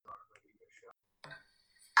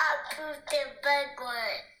who's the big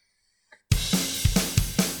one.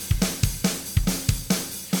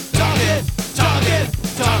 Talking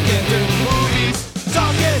through movies.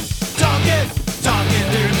 Talking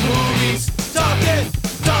through movies. Talking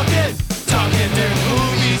through movies.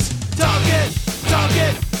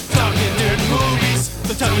 Talking through movies.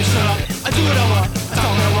 So tell me shut up, I do what I want, I talk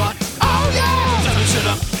what I want. Oh yeah! Tell me shut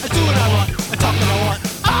up, I do what I want, I talk what I want.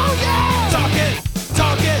 Oh yeah! Talking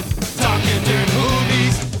through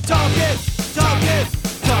movies. Talking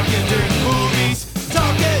through movies.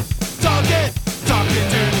 Talking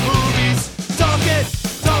through movies.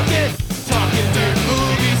 Talking through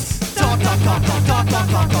movies. Talk.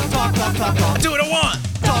 I do what I want.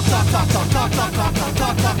 Talk. I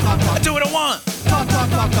do what I want. I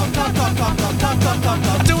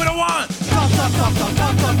do what I want.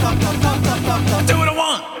 I do what I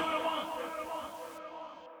want.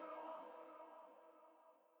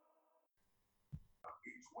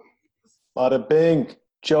 Bada bing.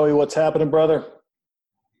 Joey, what's happening, brother?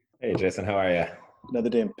 Hey, Jason, how are you? Another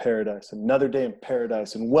day in paradise. And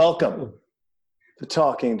welcome to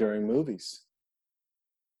Talking During Movies.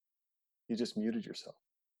 You just muted yourself.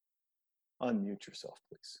 Unmute yourself,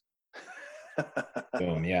 please.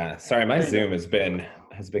 Boom, yeah. Sorry, my Zoom has been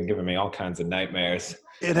giving me all kinds of nightmares.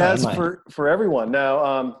 It has for everyone.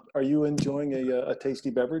 Now, are you enjoying a tasty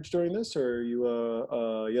beverage during this, or are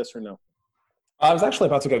you yes or no? I was actually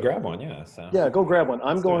about to go grab one, yeah. So Yeah, go grab one.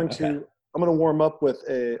 I'm going Okay. to warm up with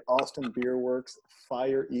a Austin Beer Works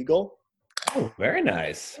Fire Eagle. Oh, very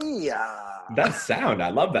nice. Yeah. That sound, I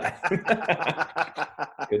love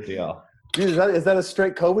that. Good deal. Dude, is that a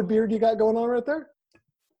straight COVID beard you got going on right there?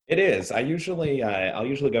 It is. I'll usually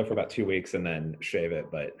go for about 2 weeks and then shave it,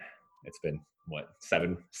 but it's been what,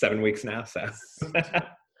 seven weeks now. So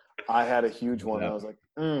I had a huge one. Yeah. I was like,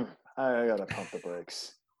 I gotta pump the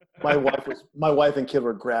brakes. My wife and kid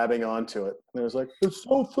were grabbing onto it. And it was like, it's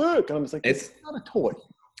so thick. And I'm just like, it's not a toy.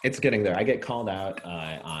 It's getting there. I get called out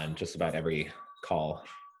on just about every call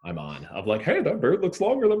I'm on of like, hey, that beard looks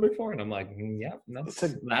longer than before. And I'm like, yeah,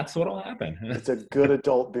 that's what'll happen. It's a good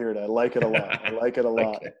adult beard. I like it a lot.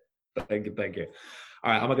 Thank you.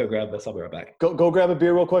 All right, I'm gonna go grab this. I'll be right back. Go grab a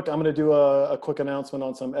beer real quick. I'm gonna do a quick announcement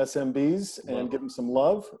on some SMBs and give them some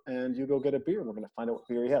love. And you go get a beer. We're gonna find out what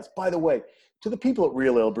beer he has. By the way, to the people at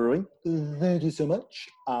Real Ale Brewing, thank you so much.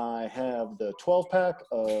 I have the 12-pack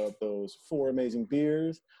of those 4 amazing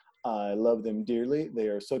beers. I love them dearly. They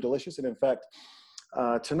are so delicious. And in fact,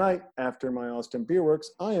 tonight, after my Austin Beer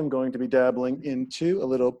Works, I am going to be dabbling into a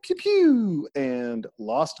little pew pew and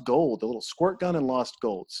Lost Gold, a little squirt gun and Lost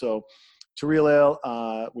Gold. So to Real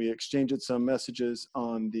Ale, we exchanged some messages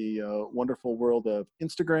on the wonderful world of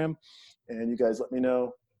Instagram, and you guys let me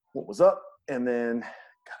know what was up, and then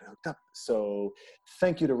got it hooked up. So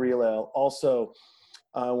thank you to Real Ale. Also,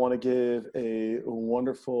 I want to give a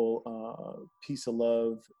wonderful piece of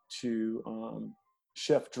love to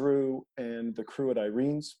Chef Drew and the crew at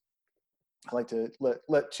Irene's. I like to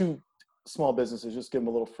let 2 small businesses just give them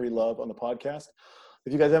a little free love on the podcast.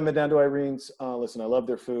 If you guys haven't been down to Irene's, listen, I love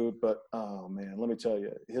their food, but oh man, let me tell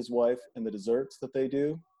you, his wife and the desserts that they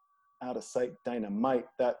do, out of sight dynamite.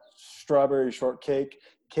 That strawberry shortcake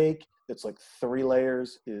cake that's like 3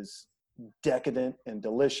 layers is decadent and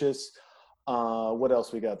delicious. What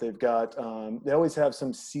else we got? They've got, they always have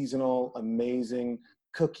some seasonal amazing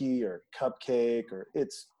cookie or cupcake, or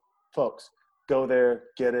folks, go there,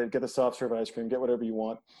 get the soft serve ice cream, get whatever you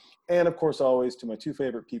want. And of course, always to my 2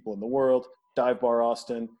 favorite people in the world, Dive Bar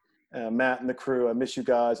Austin, Matt and the crew. I miss you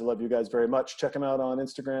guys. I love you guys very much. Check them out on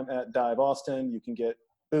Instagram at Dive Austin. You can get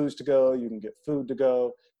booze to go. You can get food to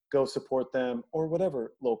go. Go support them, or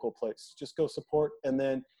whatever local place. Just go support. And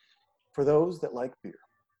then for those that like beer,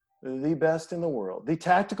 the best in the world, the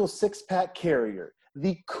Tactical 6-pack carrier,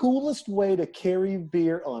 the coolest way to carry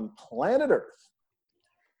beer on planet Earth.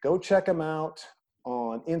 Go check them out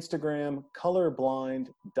on Instagram,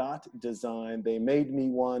 colorblind.design. They made me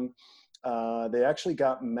one. They actually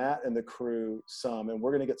got Matt and the crew some, and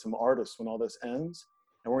we're going to get some artists when all this ends,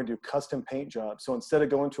 and we're going to do custom paint jobs. So instead of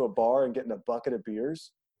going to a bar and getting a bucket of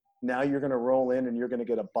beers, now you're going to roll in and you're going to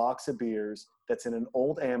get a box of beers that's in an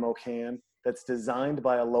old ammo can that's designed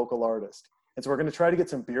by a local artist. And so we're going to try to get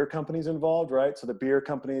some beer companies involved, right? So the beer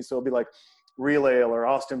companies, so it'll be like Real Ale or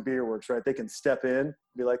Austin Beer Works, right? They can step in,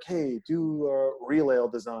 be like, hey, do a Real Ale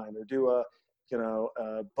design, or do a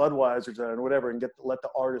Budweiser design, or whatever, and let the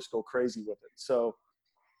artist go crazy with it. So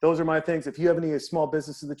those are my things. If you have any small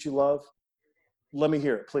businesses that you love, let me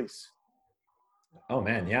hear it, please. Oh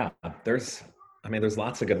man, yeah. There's I mean, there's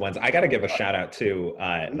lots of good ones. I got to give a shout out to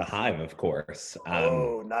the Hive, of course.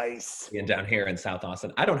 Oh, nice. Being down here in South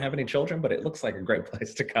Austin. I don't have any children, but it looks like a great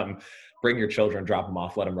place to come. Bring your children, drop them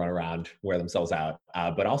off, let them run around, wear themselves out.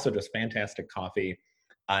 But also just fantastic coffee.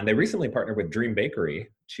 And they recently partnered with Dream Bakery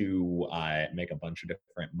to make a bunch of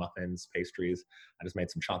different muffins, pastries. I just made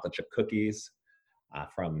some chocolate chip cookies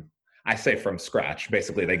from scratch.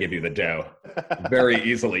 Basically, they give you the dough very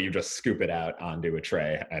easily. You just scoop it out onto a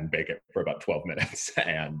tray and bake it for about 12 minutes.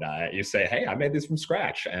 And you say, hey, I made these from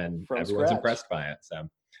scratch. And everyone's impressed by it. So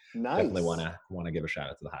definitely want to give a shout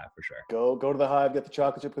out to the Hive for sure. Go to the Hive, get the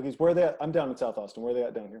chocolate chip cookies. Where are they at? I'm down in South Austin. Where are they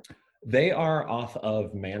at down here? They are off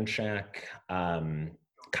of Manchac,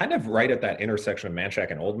 kind of right at that intersection of Manchac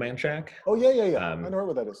and Old Manchac. Oh, yeah. I know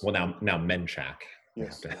where that is. Well, now Menchac.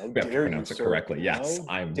 Yes. I have to pronounce it correctly. Yes,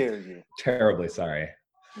 I'm terribly sorry.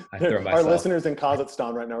 Our listeners in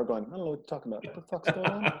Kazakhstan right now are going, I don't know what you're talking about. What the fuck's going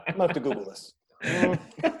on? I'm going to have to Google this.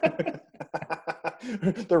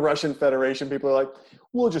 The Russian Federation people are like,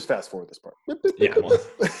 we'll just fast forward this part. Yeah,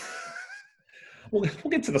 we'll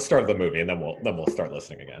get to the start of the movie and then we'll start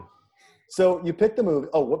listening again. So you picked the movie.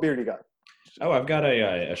 Oh, what beer do you got? Oh, I've got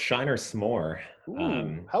a Shiner S'more.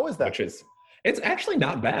 Ooh, how is that? It's actually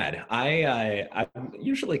not bad. I'm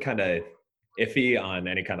usually kind of iffy on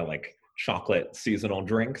any kind of like chocolate seasonal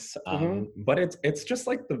drinks, but it's just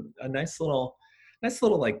like a nice little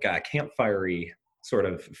like campfire-y sort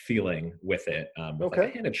of feeling with it, with like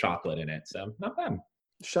a hint of chocolate in it. So not bad.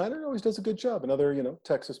 Shiner always does a good job. Another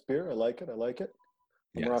Texas beer. I like it.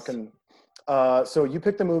 I'm rocking. So you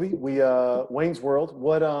picked the movie. Wayne's World.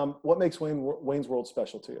 What makes Wayne's World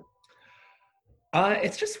special to you?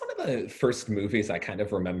 It's just one of the first movies I kind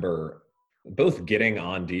of remember both getting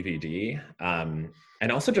on DVD,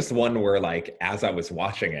 and also just one where like as I was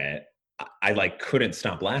watching it, I like couldn't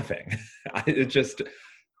stop laughing.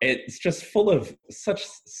 It's just full of such.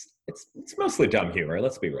 It's mostly dumb humor.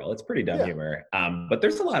 Let's be real. It's pretty dumb humor, but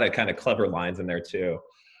there's a lot of kind of clever lines in there too.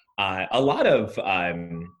 A lot of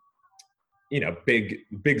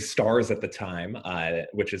big stars at the time,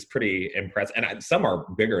 which is pretty impressive. And some are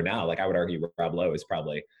bigger now. Like I would argue Rob Lowe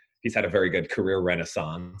he's had a very good career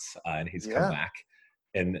renaissance, and he's come back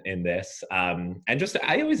in this. And just,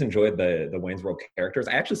 I always enjoyed the Wayne's World characters.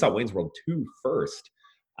 I actually saw Wayne's World 2 first,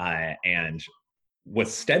 and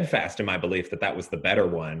was steadfast in my belief that was the better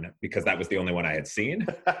one because that was the only one I had seen.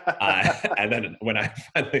 And then when I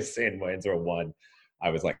finally seen Wayne's World 1, I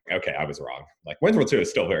was like, okay, I was wrong. Like Wayne's World 2 is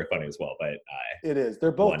still very funny as well, but it is.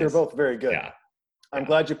 They're both very good. Yeah. I'm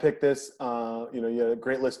glad you picked this. You had a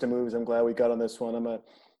great list of movies. I'm glad we got on this one. I'm at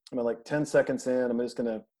like 10 seconds in. I'm just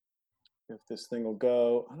gonna, if this thing will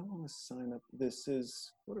go. I don't want to sign up.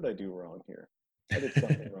 What did I do wrong here? I did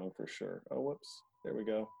something wrong for sure. Oh, whoops. There we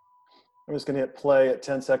go. I'm just gonna hit play at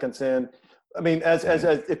 10 seconds in. I mean, as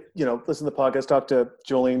if listen to the podcast, talk to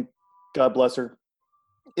Jolene. God bless her.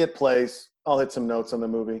 It plays. I'll hit some notes on the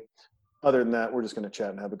movie. Other than that, we're just going to chat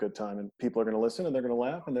and have a good time, and people are going to listen and they're going to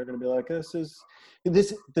laugh and they're going to be like,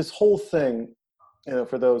 this whole thing,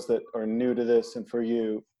 for those that are new to this and for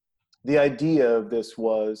you, the idea of this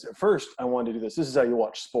was, at first I wanted to do this. This is how you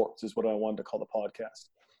watch sports, is what I wanted to call the podcast.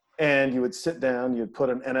 And you would sit down, you'd put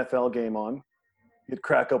an NFL game on, you'd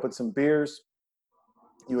crack open some beers,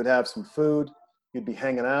 you would have some food, you'd be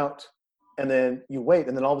hanging out, and then you wait,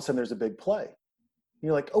 and then all of a sudden there's a big play.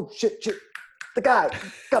 You're like, oh, shit, the guy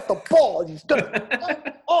got the ball. He's done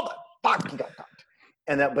it. Oh, the fuck, he got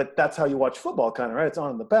caught. But that's how you watch football, kind of, right? It's on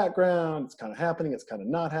in the background. It's kind of happening. It's kind of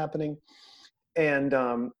not happening. And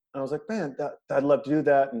I was like, man, I'd love to do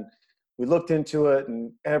that. And we looked into it,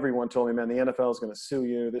 and everyone told me, man, the NFL is going to sue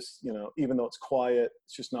you. This, even though it's quiet,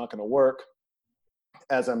 it's just not going to work.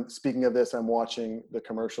 As I'm speaking of this, I'm watching the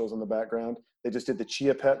commercials in the background. They just did the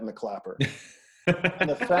Chia Pet and the clapper. And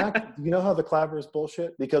the fact, you know how the clapper is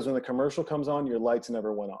bullshit? Because when the commercial comes on, your lights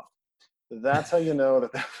never went off. That's how you know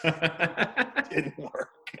that didn't work.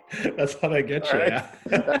 That's how they get you. Right? Yeah.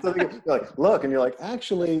 That's how they get, you're like, look, and you're like,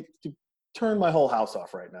 actually, turn my whole house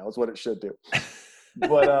off right now is what it should do.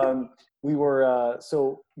 But we were,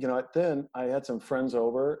 then I had some friends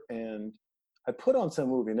over and I put on some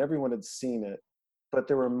movie and everyone had seen it, but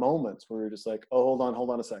there were moments where we were just like, oh, hold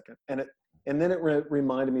on a second. And then it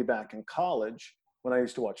reminded me back in college when I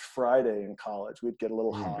used to watch Friday in college. We'd get a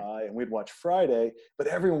little high and we'd watch Friday, but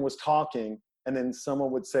everyone was talking, and then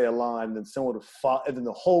someone would say a line, and then someone would and then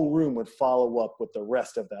the whole room would follow up with the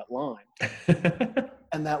rest of that line.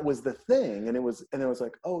 And that was the thing. And it was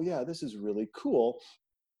like, oh yeah, this is really cool.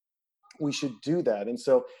 We should do that. And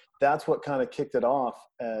so that's what kind of kicked it off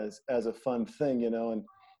as a fun thing, and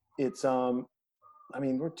it's I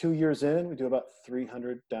mean, we're 2 years in. We do about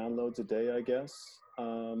 300 downloads a day, I guess.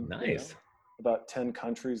 Nice. About 10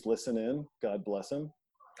 countries listen in. God bless them.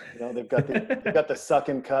 They've got the suck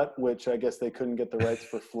and cut, which I guess they couldn't get the rights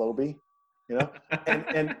for Floby.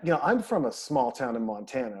 And I'm from a small town in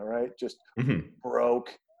Montana, right? Just broke.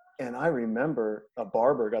 And I remember a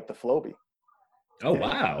barber got the Floby. Oh, and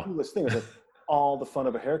wow. The coolest thing was like all the fun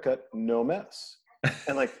of a haircut, no mess.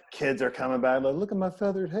 And like kids are coming back, like, look at my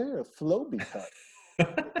feathered hair, a Floby cut.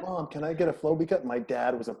 Like, Mom, can I get a Floby cut? My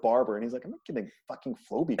dad was a barber, and he's like, I'm not getting a fucking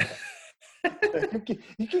Floby cut.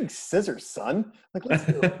 You're getting scissors, son. Like, let's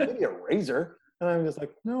do maybe a razor. And I'm just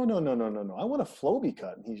like, no. I want a Floby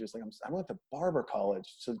cut. And he's just like, I went to barber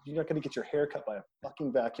college, so you're not going to get your hair cut by a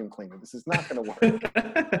fucking vacuum cleaner. This is not going to work.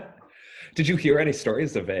 Did you hear any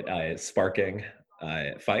stories of it sparking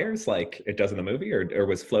fires like it does in the movie, or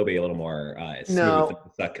was Floby a little more smooth than the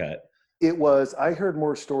suck cut? It was. I heard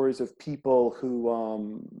more stories of people who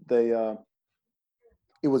it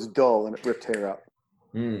was dull and it ripped hair out.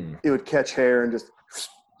 It would catch hair and just,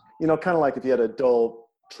 kind of like if you had a dull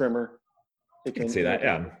trimmer. You can see that,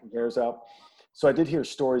 yeah. Hairs out. So I did hear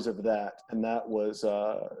stories of that, and that was,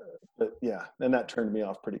 and that turned me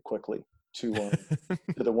off pretty quickly to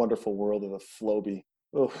to the wonderful world of the Floby.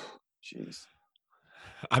 Oh, jeez.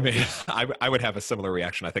 I mean, I would have a similar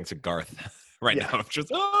reaction, I think, to Garth now.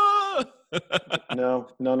 Just No.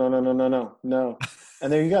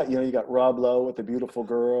 And there you got Rob Lowe with the beautiful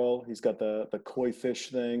girl. He's got the koi fish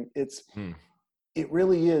thing. It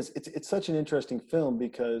really is. It's such an interesting film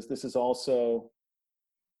because this is also,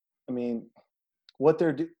 I mean, what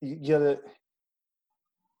they're doing.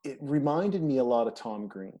 It reminded me a lot of Tom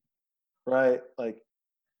Green, right? Like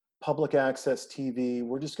public access TV.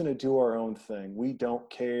 We're just going to do our own thing. We don't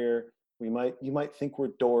care. You might think we're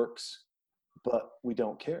dorks, but we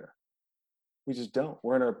don't care. We just don't.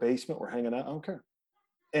 We're in our basement. We're hanging out. I don't care.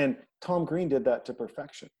 And Tom Green did that to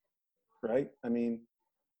perfection, right? I mean,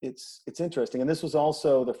 it's interesting. And this was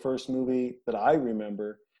also the first movie that I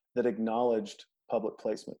remember that acknowledged public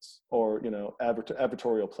placements or,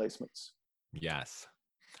 advertorial placements. Yes.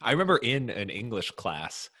 I remember in an English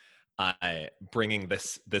class bringing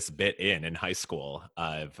this bit in high school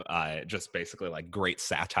of just basically like great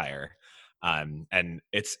satire. And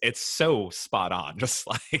it's so spot on, just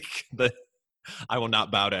like I will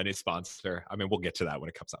not bow to any sponsor. I mean, we'll get to that when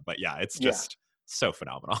it comes up, but yeah, it's just so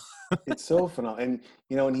phenomenal. It's so phenomenal. And,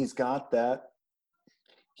 and he's got that.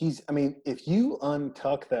 If you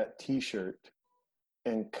untuck that t-shirt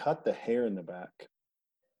and cut the hair in the back,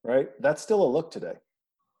 right? That's still a look today.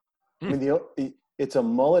 I mean, it's a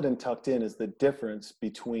mullet and tucked in is the difference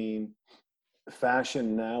between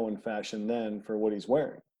fashion now and fashion then for what he's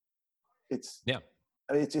wearing. It's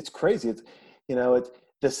crazy. It's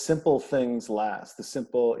the simple things last. The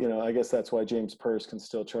simple, I guess that's why James Purse can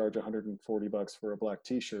still charge $140 for a black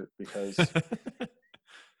t-shirt because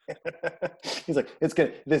he's like,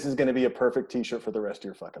 this is going to be a perfect t-shirt for the rest of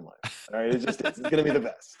your fucking life. All right. It's going to be the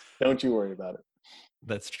best. Don't you worry about it.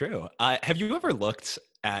 That's true. Have you ever looked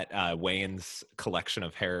at Wayne's collection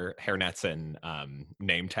of hairnets and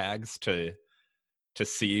name tags to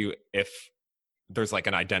see if there's like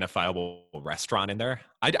an identifiable restaurant in there?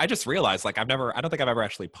 I just realized I don't think I've ever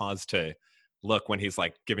actually paused to look when he's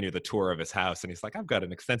like giving you the tour of his house and he's like, I've got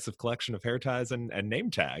an extensive collection of hair ties and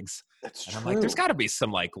name tags. That's and true. I'm like, there's gotta be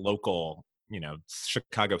some like local,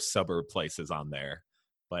 Chicago suburb places on there,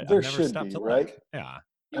 but there I've never should stopped be, to right? look. Yeah.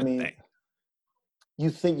 You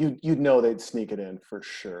think you'd know they'd sneak it in for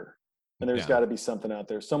sure. And there's got to be something out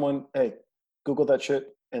there. Someone, hey, Google that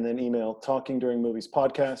shit and then email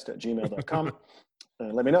talkingduringmoviespodcast@gmail.com.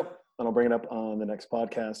 Let me know, and I'll bring it up on the next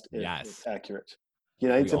podcast if it's accurate.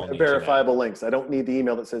 It's verifiable links. I don't need the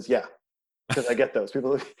email that says because I get those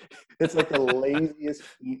people. It's like the laziest.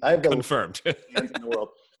 I have the confirmed hands in the world.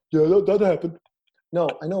 Yeah, that happened. No,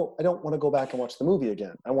 I know. I don't want to go back and watch the movie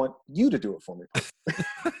again. I want you to do it for me.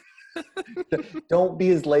 Don't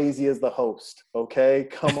be as lazy as the host, okay?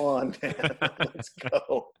 Come on, man. Let's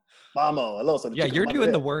go. Vamos. Yeah, you're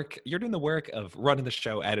doing the work. You're doing the work of running the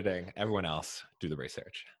show, editing. Everyone else do the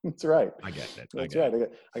research. That's right. I get it. That's right.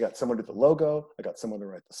 I got someone to do the logo. I got someone to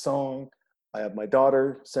write the song. I have my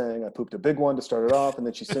daughter saying I pooped a big one to start it off, and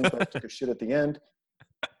then she sings I took a shit at the end.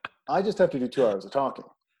 I just have to do 2 hours of talking.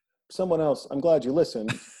 Someone else, I'm glad you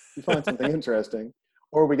listened. You find something interesting.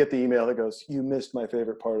 Or we get the email that goes, you missed my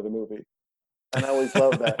favorite part of the movie. And I always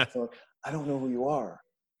love that. So I don't know who you are.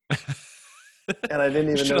 And I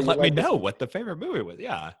didn't even know. Let me know what the favorite movie was.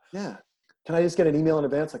 Yeah. Yeah. Can I just get an email in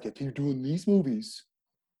advance? Like, if you're doing these movies,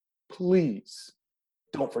 please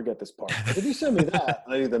don't forget this part. Like, if you send me that,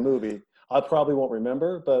 I do the movie, I probably won't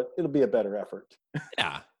remember, but it'll be a better effort.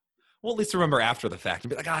 Yeah. Well, at least remember after the fact and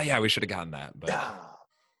be like, oh yeah, we should have gotten that. But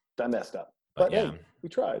I messed up. But But yeah. hey, we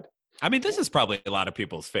tried. I mean, this is probably a lot of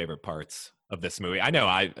people's favorite parts of this movie. I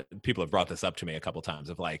know people have brought this up to me a couple times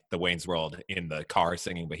of like the Wayne's World in the car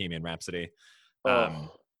singing Bohemian Rhapsody.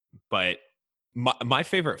 But my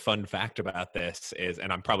favorite fun fact about this is,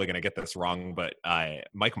 and I'm probably going to get this wrong, but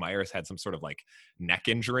Mike Myers had some sort of like neck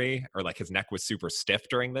injury, or like his neck was super stiff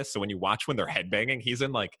during this. So when you watch when they're headbanging, he's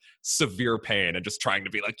in like severe pain and just trying to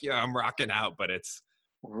be like, yeah, I'm rocking out, but it's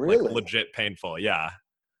Really? like legit painful. Yeah.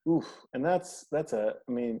 Oof. And that's I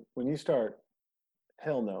mean, when you start,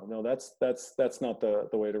 hell no, that's not the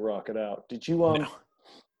way to rock it out. Did you No.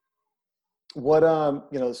 what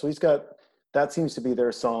you know, so he's got, that seems to be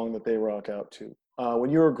their song that they rock out to. When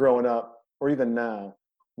you were growing up, or even now,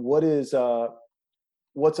 what's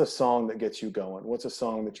a song that gets you going? What's a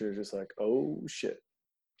song that you're just like, oh shit?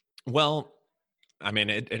 Well, I mean,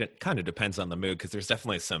 it kind of depends on the mood, because there's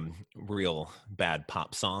definitely some real bad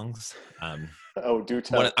pop songs. Oh, do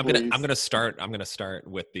tell. I'm gonna start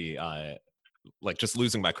with the like just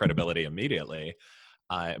losing my credibility immediately.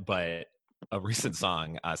 But a recent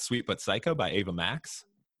song, "Sweet But Psycho" by Ava Max,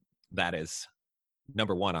 that is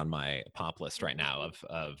number one on my pop list right now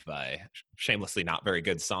of shamelessly not very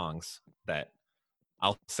good songs that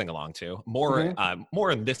I'll sing along to.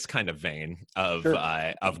 More in this kind of vein of Sure.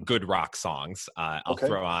 Of good rock songs. I'll Okay.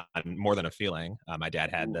 throw on "More Than a Feeling." My dad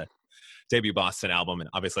had the debut Boston album, and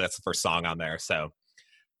obviously that's the first song on there. So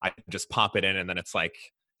I just pop it in, and then it's like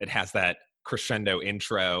it has that crescendo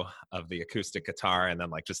intro of the acoustic guitar, and then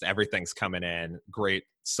like just everything's coming in. Great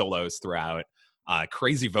solos throughout.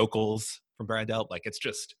 Crazy vocals from Brad Delp. Like it's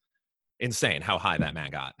just insane how high that man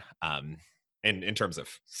got. In terms of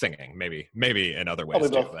singing, maybe in other ways Probably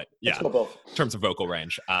too, both. but Let's yeah, go both. in terms of vocal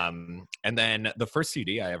range. And then the first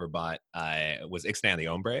CD I ever bought was Ixnay and the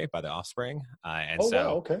Hombre by The Offspring. And so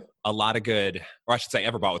Wow, okay. a lot of good, or I should say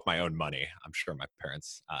ever bought with my own money. I'm sure my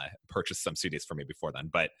parents purchased some CDs for me before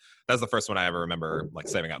then, but that was the first one I ever remember like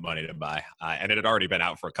saving up money to buy. And it had already been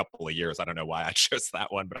out for a couple of years. I don't know why I chose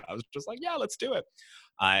that one, but I was just like, yeah, let's do it.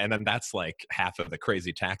 And then that's like half of the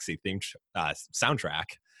Crazy Taxi themed soundtrack.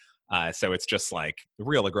 So it's just like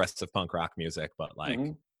real aggressive punk rock music, but like,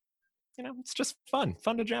 you know, it's just fun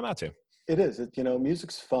to jam out to. It is. You know,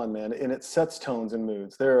 music's fun, man, and it sets tones and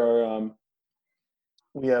moods. There are,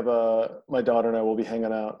 we have my daughter and I will be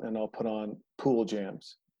hanging out, and I'll put on pool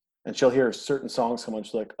jams, and she'll hear certain songs come on.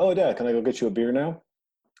 She's like, "Oh, Dad, can I go get you a beer now?"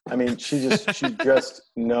 I mean, she just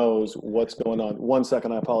knows what's going on. 1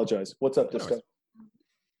 second, I apologize. What's up, Disco?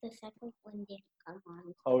 The second one didn't come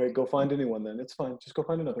on. Okay, go find anyone then. It's fine. Just go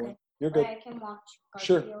find another one. You're good. Or I can watch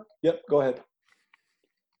Sure. Garfield. Yep, go ahead.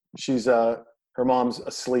 She's her mom's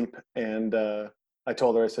asleep, and I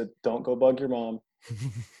told her, I said, "Don't go bug your mom.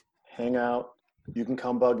 Hang out. You can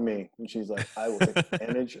come bug me." And she's like, "I will take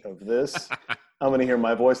advantage of this. I'm going to hear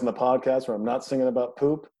my voice in the podcast where I'm not singing about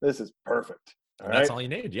poop. This is perfect." That's all you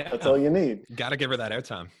need. Yeah, that's all you need. Got to give her that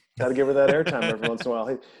airtime. Got to give her that airtime every once in a while.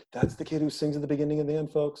 Hey, that's the kid who sings at the beginning and the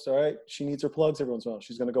end, folks. All right, she needs her plugs every once in a while.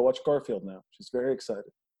 She's going to go watch Garfield now. She's very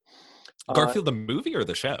excited. Garfield the movie or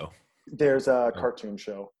the show? There's a cartoon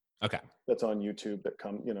show. Okay. That's on YouTube that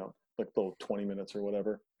like little 20 minutes or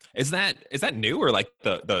whatever. Is that new, or like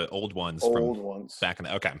the old ones Old from ones. back in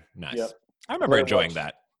the, okay, nice. Yep. I remember enjoying watched-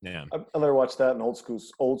 that. Yeah. I never watched that in old school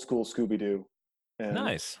Scooby-Doo. And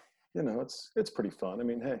Nice. you know, it's pretty fun. I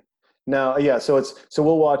mean, hey. Now, yeah, so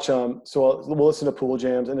we'll watch we'll listen to pool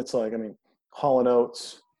jams, and it's like, I mean, Hall &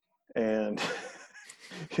 Oates and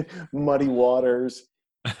Muddy Waters,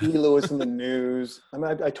 E. Lewis and the News. I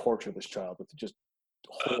mean, I torture this child with just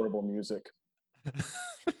horrible music.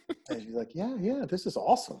 And she's like, yeah, this is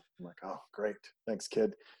awesome. I'm like, oh, great. Thanks,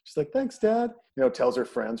 kid. She's like, thanks, Dad. You know, tells her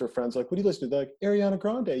friends. Her friends like, what do you listen to? They're like, Ariana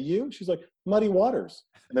Grande, you? She's like, Muddy Waters.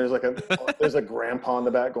 And there's like there's a grandpa in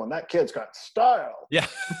the back going, that kid's got style. Yeah.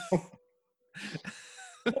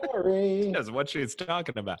 Sorry. She knows what she's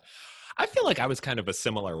talking about. I feel like I was kind of a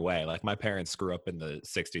similar way. Like my parents grew up in the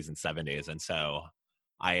 60s and 70s. And so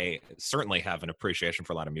I certainly have an appreciation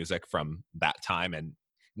for a lot of music from that time. And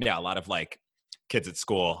yeah, a lot of like kids at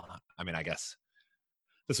school. I mean, I guess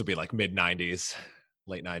this would be like mid 90s,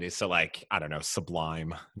 late 90s. So like, I don't know,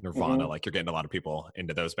 Sublime, Nirvana, like you're getting a lot of people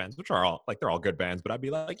into those bands, which are all like, they're all good bands, but I'd be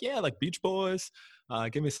like, yeah, like Beach Boys,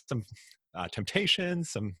 give me some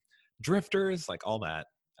Temptations, some Drifters, like all that.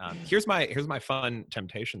 Here's my fun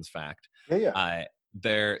Temptations fact. Yeah.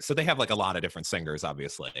 So they have like a lot of different singers,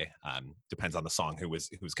 obviously. Depends on the song who's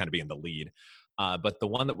kind of being the lead. But the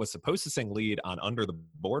one that was supposed to sing lead on Under the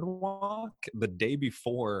Boardwalk, the day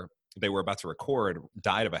before they were about to record,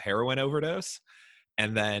 died of a heroin overdose.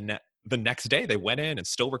 And then the next day they went in and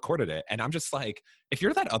still recorded it. And I'm just like, if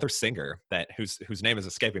you're that other singer whose name is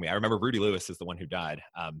escaping me, I remember Rudy Lewis is the one who died.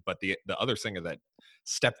 But the other singer that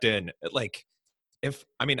stepped in, like,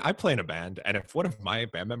 I play in a band, and if one of my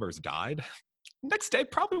band members died, next day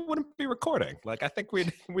probably wouldn't be recording. Like, I think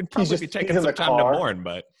we'd probably be taking some time to mourn,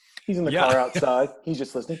 but he's in the car outside. He's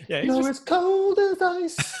just listening. Yeah, it's cold as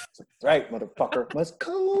ice. It's like, right, motherfucker. It's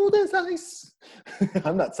cold as ice.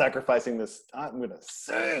 I'm not sacrificing this. I'm gonna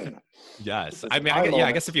sing. Yes,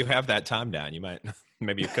 I guess if you have that time down, you might.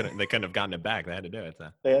 Maybe they couldn't have gotten it back. They had to do it. So.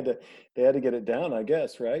 They had to get it down, I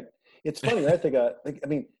guess. Right. It's funny, right?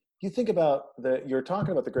 You think about you're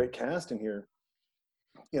talking about the great cast in here.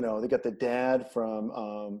 You know, they got the dad from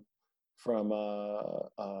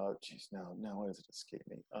geez, now why does it escape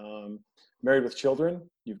me? Married with Children.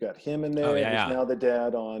 You've got him in there. Oh, yeah, He's now the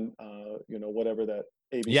dad on whatever that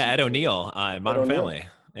ABC. Yeah, Ed O'Neill, Modern Family.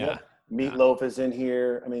 Yeah. Meatloaf is in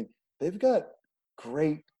here. I mean, they've got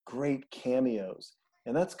great cameos,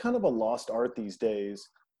 and that's kind of a lost art these days.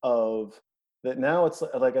 Of that now, it's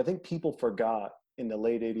like I think people forgot in the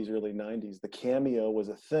late '80s, early '90s, the cameo was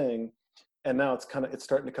a thing, and now it's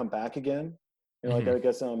starting to come back again. You know, like I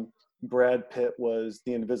guess Brad Pitt was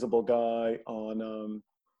the invisible guy on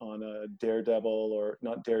Daredevil, or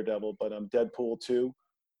not Daredevil, but Deadpool 2.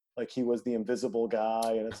 Like he was the invisible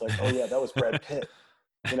guy, and it's like, oh yeah, that was Brad Pitt.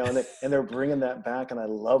 You know, and they're bringing that back, and I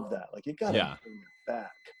love that. Like you gotta bring it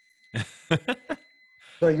back.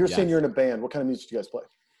 So you're saying you're in a band. What kind of music do you guys play?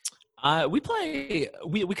 We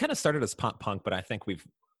kind of started as pop punk, but I think we've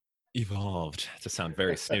evolved to sound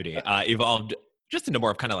very snooty. Evolved just into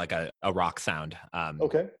more of kind of like a rock sound.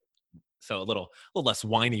 Okay. So a little less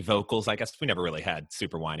whiny vocals. I guess we never really had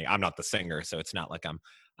super whiny. I'm not the singer, so it's not like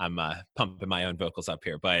I'm pumping my own vocals up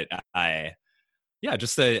here. But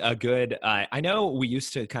just a good. I know we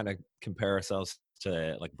used to kind of compare ourselves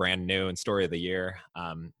to like Brand New and Story of the Year,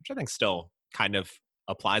 which I think still kind of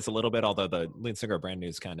applies a little bit. Although the lead singer of Brand New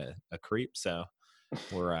is kind of a creep, so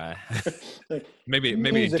we're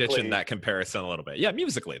maybe ditching that comparison a little bit. Yeah,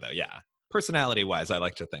 musically though, yeah. Personality wise, I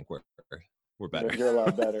like to think we're better. You're a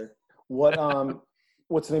lot better.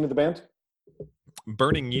 What's the name of the band?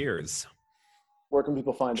 Burning Years. Where can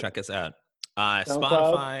people find it? Check us out.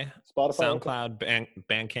 Spotify, SoundCloud,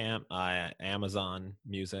 Bandcamp, Amazon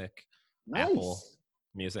Music, nice. Apple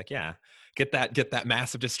Music. Yeah, get that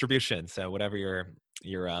massive distribution. So whatever your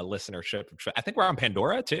listenership, I think we're on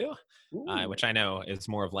Pandora too, which I know is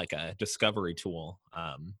more of like a discovery tool.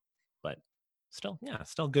 But still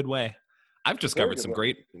a good way. I've discovered some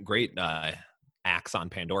great acts on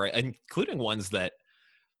Pandora, including ones that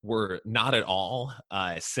were not at all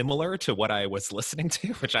similar to what I was listening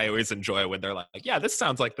to, which I always enjoy when they're like, yeah, this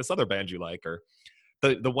sounds like this other band you like. Or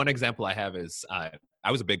the one example I have is I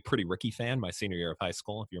was a big Pretty Ricky fan my senior year of high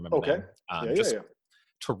school, if you remember them.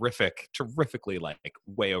 Terrifically like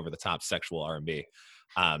way over the top sexual R&B.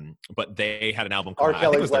 But they had an album called R.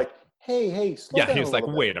 Kelly's like, hey, slow down. Yeah, he was like,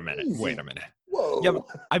 wait a minute. Whoa. Yeah,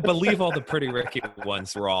 I believe all the Pretty Ricky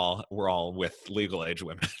ones were all with legal age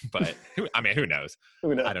women, but who knows?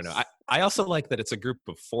 Who knows? I don't know. I also like that it's a group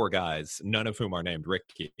of 4 guys, none of whom are named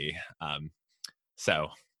Ricky. So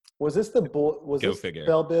was this Belle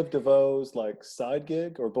Biv DeVoe's like side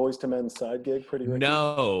gig or Boys to Men's side gig? Pretty Ricky?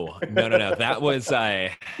 No. That was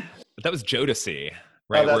Jodeci,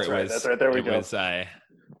 right? Oh, that's right. There we go.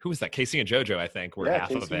 Who was that? Casey and JoJo, I think, were half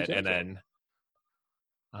Casey of it, and then.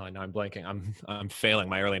 Oh, no, I'm blanking. I'm failing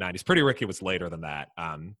my early 90s. Pretty Ricky was later than that.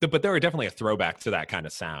 But they were definitely a throwback to that kind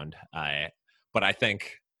of sound. But I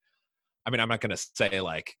think, I'm not going to say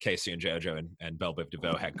like Casey and JoJo and Belle Biv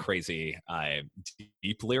DeVoe had crazy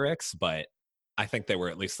deep lyrics, but I think they were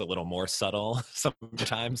at least a little more subtle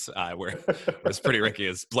sometimes, whereas Pretty Ricky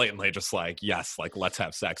is blatantly just like, yes, like let's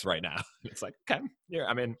have sex right now. It's like, okay,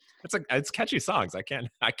 yeah. It's catchy songs. I can't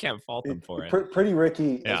fault them for it. Pretty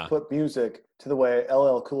Ricky has put music to the way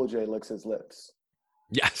LL Cool J licks his lips.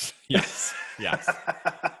 Yes.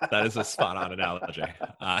 That is a spot on analogy.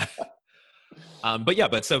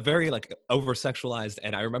 But so very like over sexualized,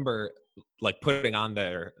 and I remember like putting on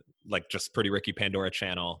their like just Pretty Ricky Pandora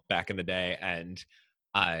channel back in the day, and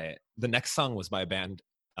the next song was by a band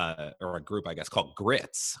or a group I guess called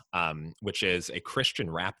Grits, which is a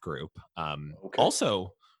Christian rap group.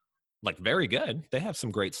 Also like very good. They have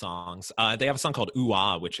some great songs. They have a song called Ooh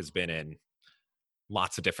Ah, which has been in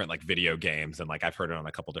lots of different like video games, and like I've heard it on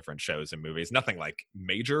a couple different shows and movies. Nothing like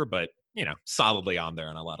major, but solidly on there,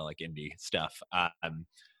 and a lot of like indie stuff.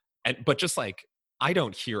 But just like I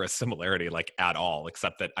don't hear a similarity like at all,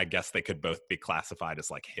 except that I guess they could both be classified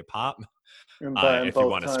as like hip hop. And If you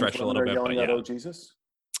both want to times stretch a women little are bit, but yelling out, yeah. "Oh Jesus!"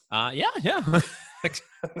 Yeah.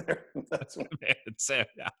 That's what,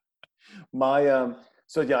 Yeah. my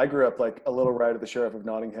So yeah, I grew up like a little right of the Sheriff of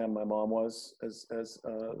Nottingham. My mom was, as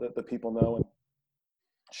the people know, and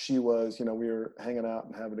she was. You know, we were hanging out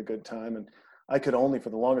and having a good time, and I could only, for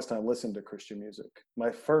the longest time, listen to Christian music.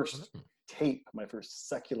 My first tape, my first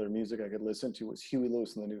secular music I could listen to was Huey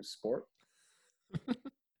Lewis and the News Sport.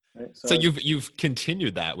 Right? So you've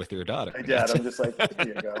continued that with your daughter. I did. I'm just like,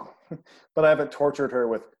 here you go. But I haven't tortured her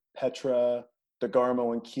with Petra,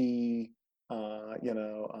 DeGarmo and Key,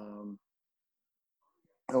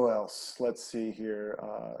 who else? Let's see here.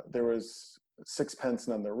 There was Sixpence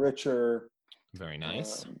None the Richer. Very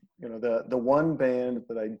nice. The one band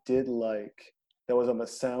that I did like that was on the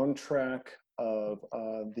soundtrack of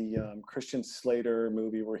the Christian Slater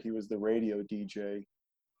movie where he was the radio DJ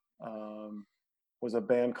was a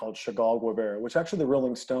band called Chagall Guevara, which actually the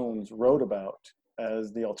Rolling Stones wrote about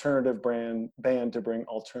as the alternative band to bring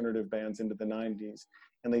alternative bands into the 90s.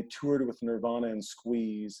 And they toured with Nirvana and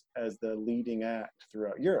Squeeze as the leading act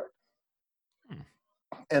throughout Europe.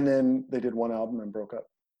 And then they did one album and broke up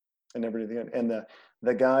and never did it again. And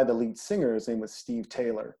the guy, the lead singer, his name was Steve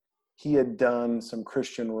Taylor. He had done some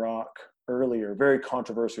Christian rock earlier, very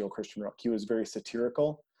controversial Christian rock. He was very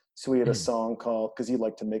satirical. So he had a song called, because he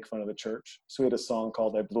liked to make fun of the church. So he had a song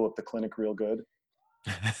called I Blew Up the Clinic Real Good.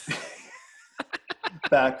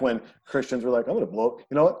 Back when Christians were like, I'm going to blow up.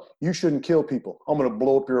 You know what? You shouldn't kill people. I'm going to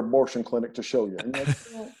blow up your abortion clinic to show you. And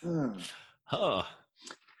you're like,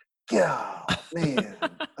 yeah, man.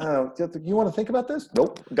 You want to think about this?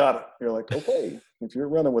 Nope. Got it. You're like, okay, if you're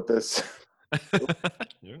running with this.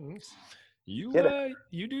 You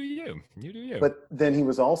do you. But then he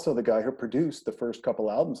was also the guy who produced the first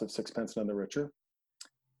couple albums of Sixpence None the Richer.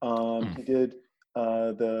 He did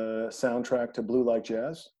the soundtrack to Blue Like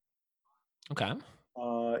Jazz. Okay.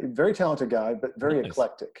 Very talented guy, but very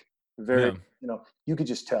eclectic. Very, you could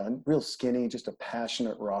just tell. And real skinny, just a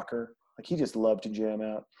passionate rocker. Like he just loved to jam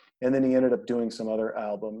out. And then he ended up doing some other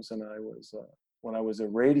albums. And I was, when I was a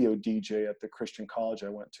radio DJ at the Christian college I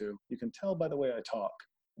went to, you can tell by the way I talk,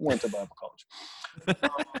 went to Bible college.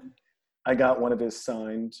 I got one of his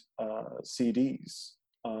signed CDs.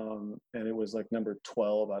 And it was like number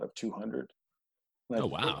 12 out of 200. Oh,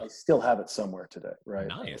 wow. I still have it somewhere today, right?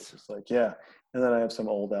 Nice. It's like, yeah. And then I have some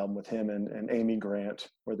old album with him and Amy Grant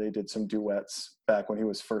where they did some duets back when he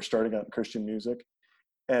was first starting out in Christian music.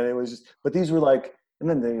 And it was just, but these were like, and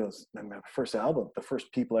then they was my first album, the first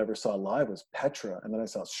people I ever saw live was Petra. And then I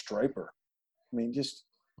saw Stryper. I mean, just,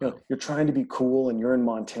 you're trying to be cool and you're in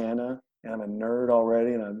Montana and I'm a nerd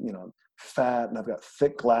already and I'm fat and I've got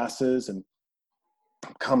thick glasses and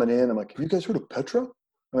I'm coming in. I'm like, have you guys heard of Petra? And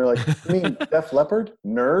they're like, you mean Def Leppard?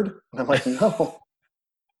 Nerd? And I'm like, no.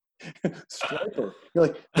 Stryper. You're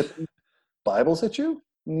like, the Bibles at you?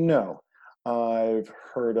 No. I've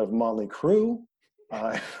heard of Motley Crue.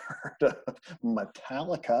 I've heard of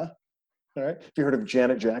Metallica. All right. Have you heard of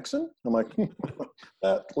Janet Jackson? I'm like,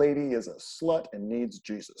 that lady is a slut and needs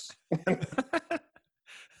Jesus.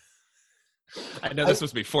 I know this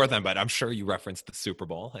was before then, but I'm sure you referenced the Super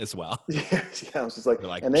Bowl as well. Yeah, I was just like,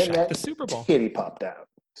 and then that the Super Bowl kitty popped out.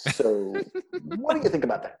 So what do you think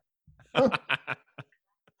about that? Huh?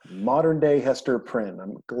 Modern day Hester Prynne.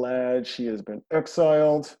 I'm glad she has been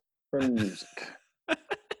exiled from music.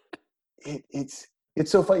 It's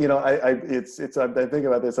so fun. I think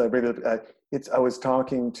about this. I was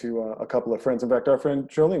talking to a couple of friends. In fact, our friend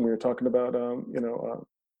Jolene, we were talking about,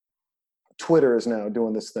 Twitter is now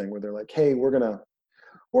doing this thing where they're like, hey, we're going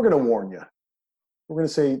to warn you. We're going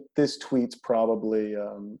to say this tweet's probably,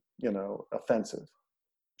 offensive.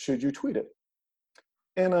 Should you tweet it?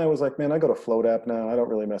 And I was like, man, I go to Float app now. I don't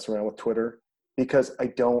really mess around with Twitter because I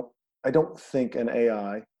don't think an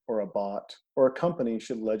AI or a bot or a company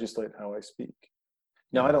should legislate how I speak.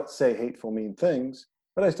 Now, I don't say hateful, mean things,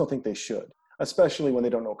 but I just don't think they should, especially when they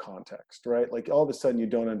don't know context, right? Like all of a sudden you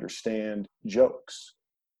don't understand jokes,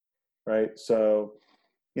 right? So,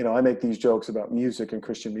 I make these jokes about music and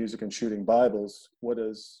Christian music and shooting Bibles. What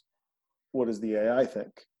does the AI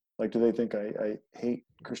think? Like, do they think I hate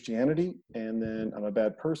Christianity and then I'm a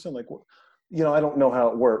bad person? Like, I don't know how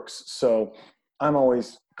it works. So I'm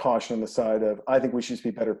always caution on the side of, I think we should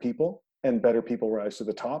be better people and better people rise to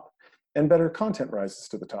the top and better content rises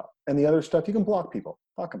to the top. And the other stuff, you can block people.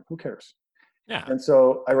 Block them. Who cares? Yeah. And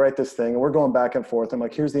so I write this thing and we're going back and forth. I'm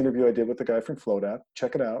like, here's the interview I did with the guy from Float app.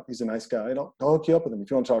 Check it out. He's a nice guy. I'll hook you up with him.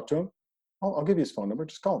 If you want to talk to him, I'll give you his phone number.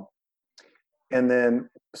 Just call him. And then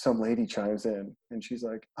some lady chimes in and she's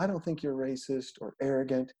like, I don't think you're racist or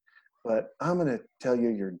arrogant, but I'm going to tell you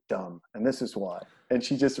you're dumb. And this is why. And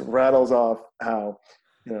she just rattles off how,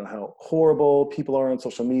 how horrible people are on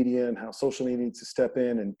social media and how social media needs to step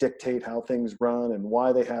in and dictate how things run and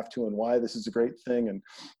why they have to and why this is a great thing. And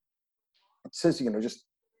it says, just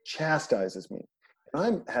chastises me. And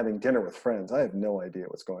I'm having dinner with friends. I have no idea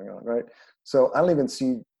what's going on, right? So I don't even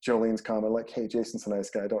see Jolene's comment like, hey, Jason's a nice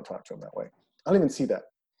guy. Don't talk to him that way. I don't even see that.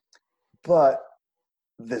 But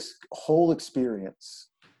this whole experience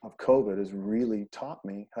of COVID has really taught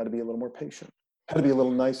me how to be a little more patient, how to be a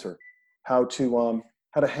little nicer, how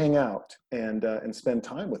to hang out and spend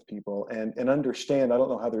time with people and understand. I don't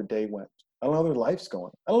know how their day went. I don't know how their life's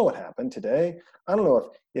going. I don't know what happened today. I don't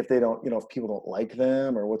know if they don't, if people don't like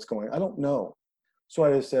them or what's going on. I don't know. So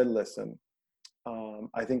I just said, listen,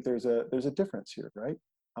 I think there's a difference here, right?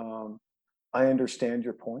 I understand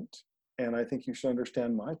your point. And I think you should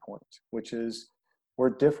understand my point, which is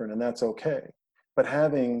we're different and that's okay. But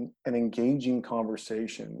having an engaging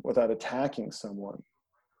conversation without attacking someone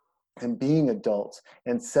and being adults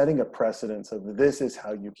and setting a precedence of this is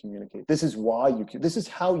how you communicate. This is why this is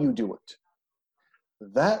how you do it.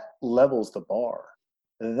 That levels the bar.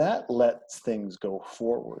 That lets things go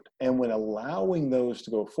forward. And when allowing those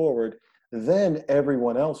to go forward, then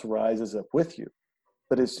everyone else rises up with you.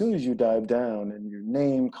 But as soon as you dive down and you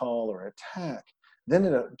name call or attack, then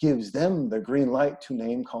it gives them the green light to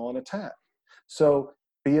name call and attack. So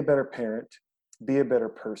be a better parent, be a better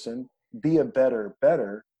person, be a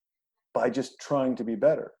better by just trying to be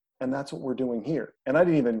better. And that's what we're doing here. And I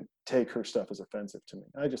didn't even take her stuff as offensive to me.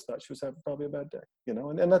 I just thought she was having probably a bad day,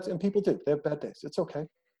 and people do. They have bad days. It's okay.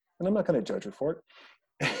 And I'm not going to judge her for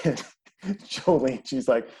it. And Jolene, she's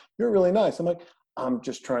like, you're really nice. I'm like, I'm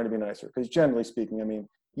just trying to be nicer. Because generally speaking, I mean,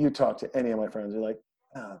 you talk to any of my friends, they're like,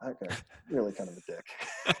 that guy's really kind of a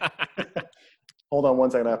dick. Hold on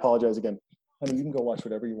one second. I apologize again. Honey, you can go watch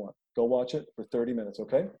whatever you want. Go watch it for 30 minutes,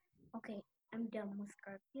 okay? Okay, I'm done with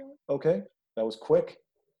Garfield. Okay, that was quick.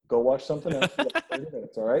 Go watch something else for 30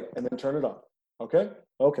 minutes, all right? And then turn it on, okay?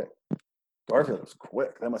 Okay. Garfield was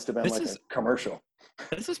quick. That must have been a commercial.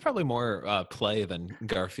 This is probably more play than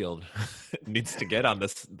Garfield needs to get on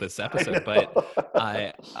this episode. But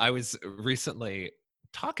I was recently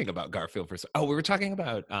talking about Garfield we were talking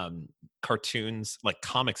about cartoons, like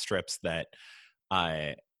comic strips that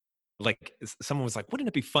like someone was like, wouldn't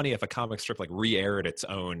it be funny if a comic strip like re-aired its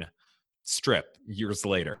own strip years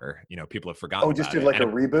later? People have forgotten. Oh, just did like a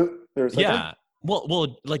reboot? Yeah.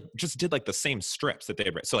 Well, like just did like the same strips that they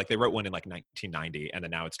had. So like they wrote one in like 1990 and then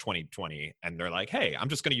now it's 2020 and they're like, hey, I'm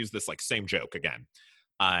just going to use this like same joke again.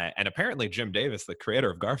 And apparently Jim Davis, the creator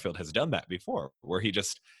of Garfield, has done that before, where he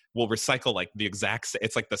just will recycle like the exact,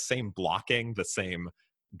 it's like the same blocking, the same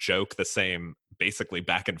joke, the same basically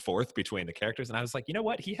back and forth between the characters. And I was like, you know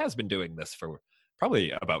what? He has been doing this for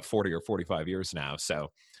probably about 40 or 45 years now. So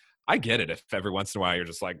I get it if every once in a while you're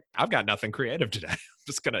just like, I've got nothing creative today. I'm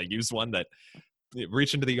just going to use one that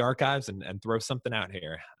reach into the archives and throw something out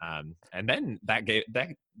here. And then that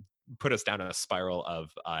put us down a spiral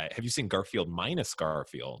of, have you seen Garfield Minus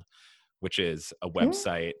Garfield, which is a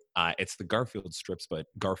website. It's the Garfield strips, but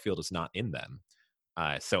Garfield is not in them.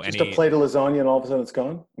 So just a plate of lasagna and all of a sudden it's gone?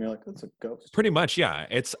 And you're like, that's a ghost. Pretty much, yeah.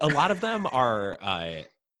 It's a lot of them are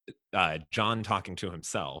John talking to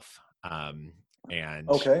himself. And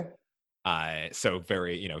okay. So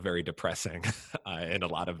very, very depressing in a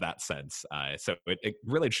lot of that sense. So it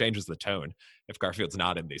really changes the tone if Garfield's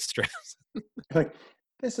not in these strips. Like,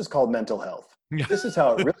 this is called mental health. This is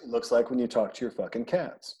how it really looks like when you talk to your fucking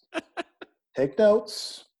cats. Take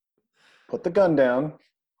notes, put the gun down,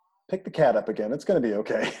 pick the cat up again. It's going to be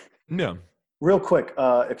okay. No. Real quick,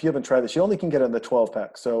 if you haven't tried this, you only can get it in the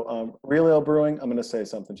 12-pack. So Real Ale Brewing, I'm going to say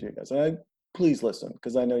something to you guys. And please listen,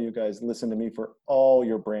 because I know you guys listen to me for all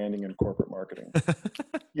your branding and corporate marketing.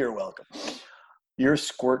 You're welcome. Your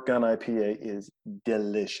Squirt Gun IPA is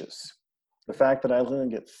delicious. The fact that I only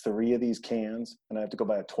get 3 of these cans and I have to go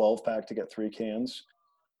buy a 12-pack to get 3 cans,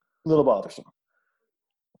 a little bothersome.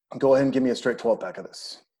 Go ahead and give me a straight 12-pack of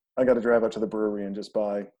this. I got to drive out to the brewery and just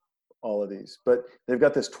buy all of these. But they've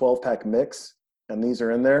got this 12-pack mix, and these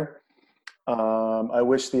are in there. I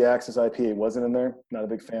wish the Axis IPA wasn't in there. Not a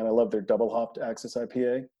big fan. I love their double hopped Axis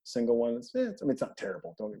IPA. Single one. It's not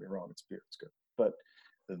terrible. Don't get me wrong. It's beer. It's good. But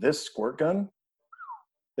this Squirt Gun,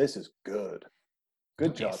 this is good.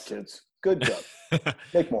 Good job, kids. Good job.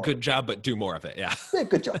 Make more. Good job, but do more of it. Yeah.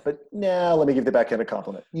 Good job. But now let me give the backhand a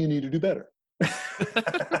compliment. You need to do better.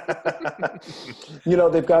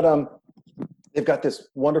 They've got this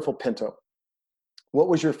wonderful Pinto. What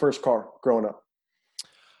was your first car growing up?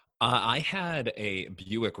 I had a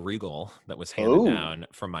Buick Regal that was handed Oh, down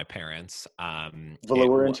from my parents.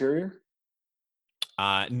 velour interior.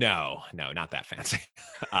 No, not that fancy.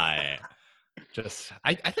 I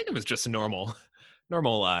I think it was just normal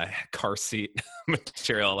car seat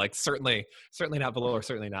material. Like certainly not velour,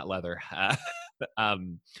 certainly not leather.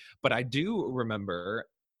 Um, but I do remember.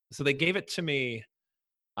 So they gave it to me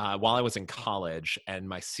while I was in college, and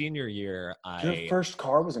my senior year, Your first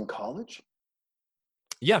car was in college?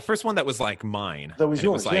 yeah, first one that was like mine, That was and it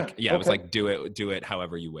was yours, yeah. like, yeah, it was Okay. like do it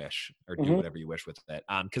however you wish, or do Hmm. whatever you wish with it.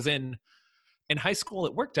 Because in high school,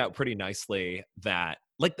 it worked out pretty nicely that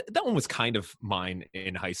like that one was kind of mine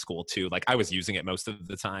in high school too. Like I was using it most of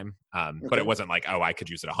the time, but it Okay. wasn't like, oh, I could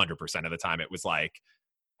use it 100% of the time. It was like,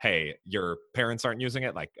 hey, your parents aren't using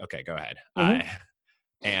it, like, okay, go ahead. Hmm.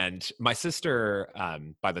 And my sister,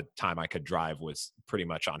 by the time I could drive, was pretty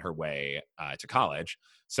much on her way to college.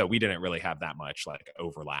 So we didn't really have that much like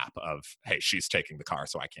overlap of, hey, she's taking the car,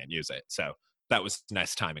 so I can't use it. So that was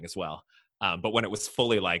nice timing as well. But when it was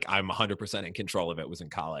fully like I'm 100% in control of it, was in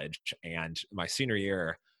college, and my senior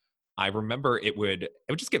year, I remember it would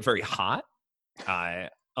just get very hot a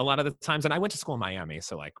lot of the times. And I went to school in Miami,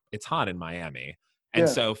 so like it's hot in Miami. And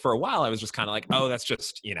Yeah. so for a while, I was just kind of like, oh, that's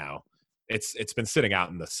just it's been sitting out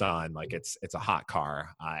in the sun, like it's a hot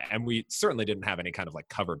car, and we certainly didn't have any kind of like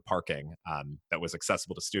covered parking that was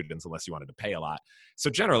accessible to students unless you wanted to pay a lot. So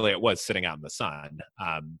generally, it was sitting out in the sun.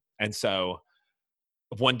 And so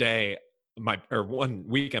one day, one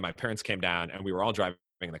weekend, my parents came down and we were all driving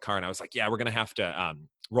in the car, and I was like, yeah, we're gonna have to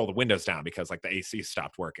roll the windows down because like the AC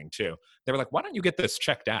stopped working too. They were like, why don't you get this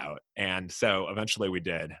checked out? And so eventually we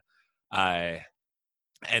did. Uh,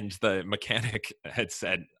 and the mechanic had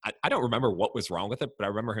said, I don't remember what was wrong with it, but I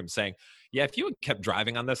remember him saying, yeah, if you had kept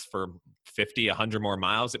driving on this for 50, 100 more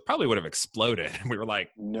miles, it probably would have exploded. And we were like,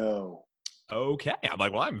 No. okay. I'm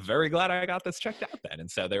like, well, I'm very glad I got this checked out then. And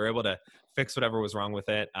so they were able to fix whatever was wrong with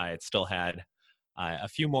it. It still had a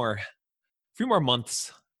few more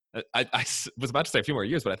months. Was about to say a few more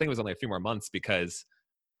years, but I think it was only a few more months because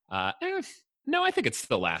uh, eh, no, I think it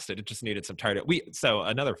still lasted. It just needed some tire. So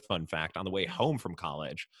another fun fact: on the way home from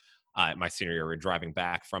college, my senior year, we were driving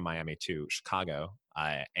back from Miami to Chicago,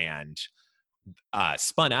 and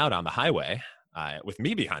spun out on the highway. With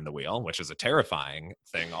me behind the wheel, which is a terrifying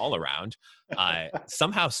thing all around,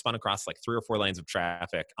 somehow spun across like 3 or 4 lanes of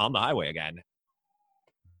traffic on the highway again.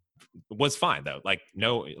 Was fine though.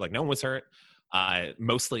 No one was hurt.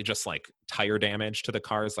 Mostly just like tire damage to the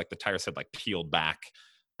cars. Like the tires had like peeled back.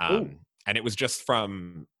 Ooh. And it was just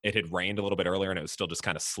from, it had rained a little bit earlier and it was still just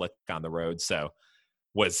kind of slick on the road. So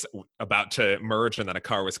was about to merge and then a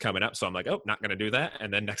car was coming up. So I'm like, oh, not going to do that.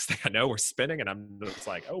 And then next thing I know, we're spinning and I'm just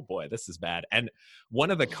like, oh boy, this is bad. And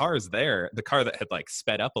one of the cars there, the car that had like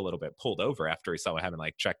sped up a little bit, pulled over after he saw having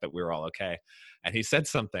like checked that we were all okay. And he said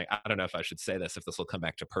something, I don't know if I should say this, if this will come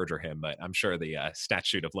back to perjure him, but I'm sure the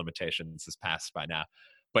statute of limitations is passed by now.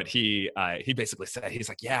 But he basically said, he's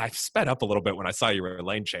like, yeah, I sped up a little bit when I saw you were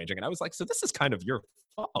lane changing. And I was like, so this is kind of your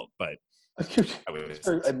fault, but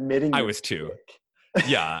Admitting I you're was too. sick.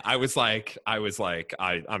 Yeah, I was like,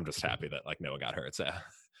 I'm just happy that like no one got hurt. So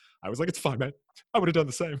I was like, it's fine, man. I would have done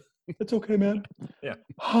the same. It's okay, man. Yeah.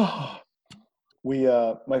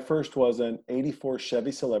 My first was an 84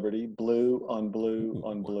 Chevy Celebrity, blue on blue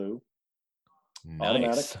on Ooh. blue,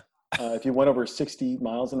 automatic. Nice. If you went over 60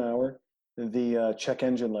 miles an hour, the check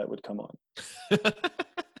engine light would come on.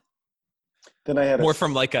 Then I had More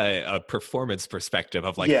from like a performance perspective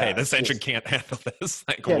of like, Yeah, hey, this engine just can't handle this.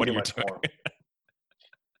 Like, can't what do are you much doing? more.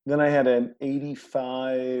 Then I had an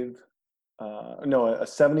 85, a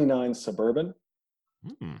 79 Suburban.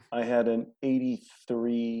 Hmm. I had an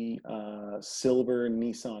 83 silver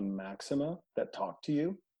Nissan Maxima that talked to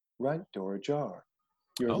you. Right door ajar.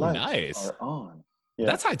 Your Oh, lights nice. are on. Yeah,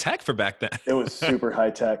 That's high tech for back then. it was super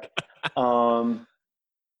high tech.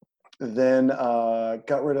 Then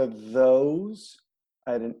got rid of those.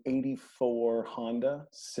 I had an 84 Honda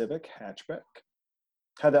Civic hatchback.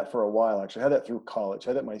 Had that for a while, actually. Had that through college.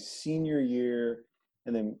 Had that my senior year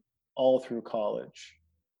and then all through college.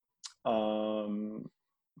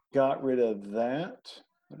 Got rid of that.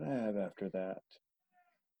 What did I have after that?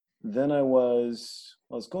 Then I was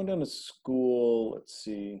going down to school. Let's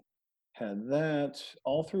see. Had that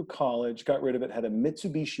all through college. Got rid of it. Had a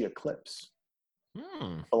Mitsubishi Eclipse,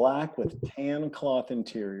 Hmm. black with tan cloth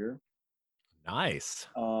interior. Nice.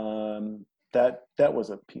 That was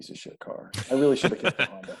a piece of shit car. I really should have kept the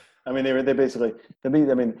Honda. I mean, they basically. I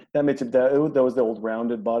mean, that was the old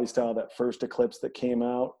rounded body style. That first Eclipse that came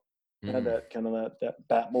out had that kind of that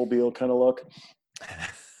Batmobile kind of look.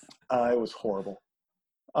 It was horrible.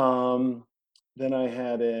 Then I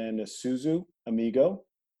had an Isuzu Amigo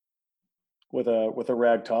with a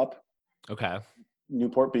rag top, Okay.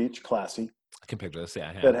 Newport Beach, classy. I can picture this.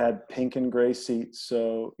 Yeah. That had pink and gray seats,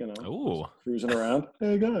 so Ooh. cruising around.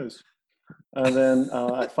 Hey guys. And then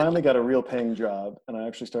I finally got a real paying job, and I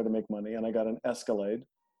actually started to make money, and I got an Escalade.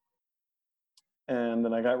 And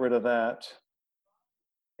then I got rid of that,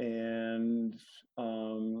 and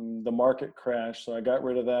the market crashed, so I got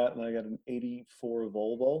rid of that, and I got an '84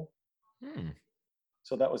 Volvo.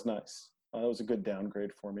 So that was nice. That was a good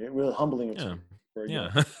downgrade for me. It really humbling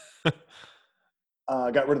experience. Yeah.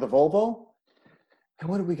 Got rid of the Volvo. And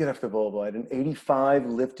what did we get after the Volvo? I had an '85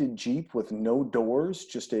 lifted Jeep with no doors,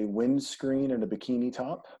 just a windscreen and a bikini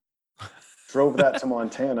top. Drove that to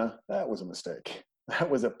Montana. That was a mistake. That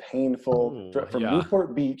was a painful trip from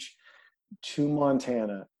Newport Beach to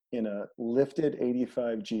Montana in a lifted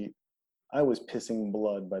 '85 Jeep. I was pissing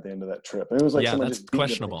blood by the end of that trip. And it was like someone that's just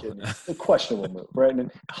questionable. A questionable move, right? And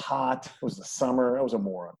hot. It was the summer. I was a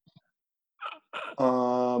moron.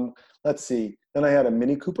 Let's see. Then I had a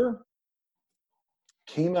Mini Cooper.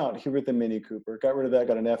 Came out here with the Mini Cooper. Got rid of that.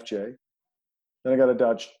 Got an FJ. Then I got a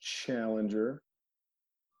Dodge Challenger.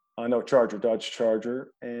 Dodge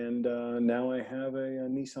Charger. And now I have a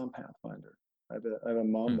Nissan Pathfinder. I have a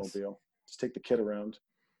mom mobile. Just take the kid around.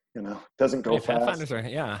 Doesn't go fast. Pathfinders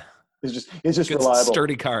are, It's just good, reliable.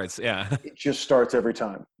 Sturdy cars, yeah. It just starts every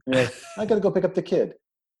time. I got to go pick up the kid.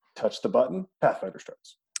 Touch the button, Pathfinder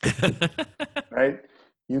starts. Right?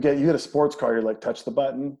 You get a sports car. You're like, touch the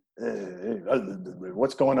button.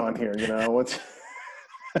 What's going on here? What's?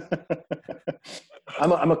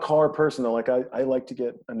 I'm a car person though. Like I like to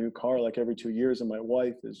get a new car like every 2 years, and my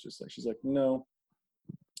wife is just like, she's like, no,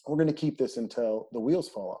 we're going to keep this until the wheels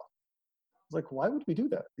fall off. I was like, why would we do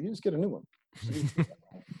that? You just get a new one.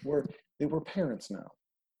 We're parents now.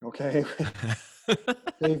 Okay.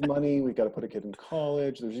 Save money. We got to put a kid in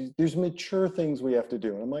college. There's mature things we have to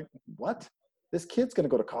do. And I'm like, what? This kid's going to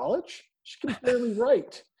go to college? She can barely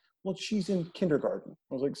write. Well, she's in kindergarten.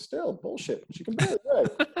 I was like, still bullshit. She can barely write.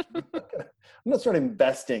 I'm not starting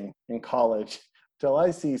investing in college till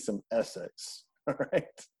I see some essays. All right.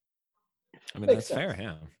 I mean, that's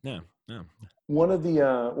fair. Yeah. One of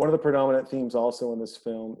the predominant themes also in this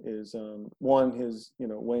film is his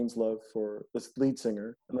Wayne's love for this lead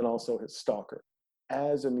singer, and then also his stalker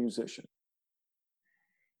as a musician.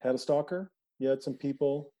 Had a stalker? You had some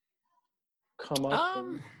people come up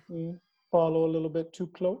and follow a little bit too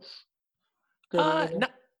close?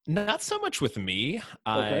 Not so much with me.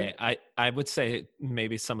 Okay. I would say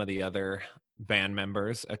maybe some of the other band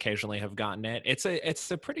members occasionally have gotten it.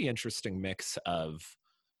 It's a pretty interesting mix of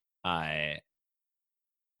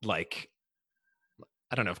like,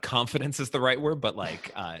 I don't know if confidence is the right word, but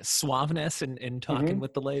like suaveness in talking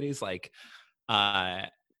with the ladies. Like I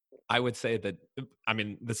would say that, I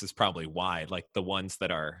mean, this is probably why, like the ones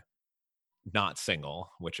that are not single,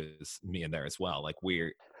 which is me in there as well, like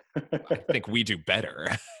I think we do better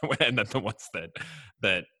and that the ones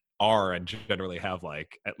that are and generally have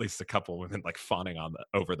like at least a couple women like fawning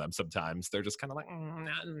over them sometimes, they're just kind of like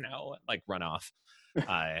no, like run off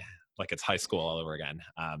like it's high school all over again,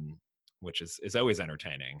 which is always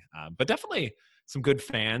entertaining, but definitely some good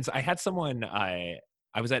fans. I had someone, I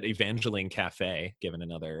was at Evangeline Cafe, giving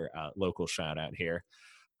another local shout out here.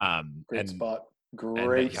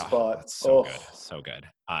 Great spot. So good.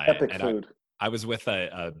 Epic food. I was with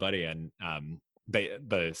a buddy, and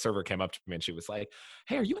the server came up to me and she was like,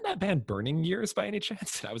 "Hey, are you in that band Burning Years by any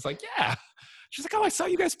chance?" And I was like, "Yeah." She's like, "Oh, I saw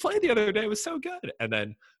you guys play the other day. It was so good." And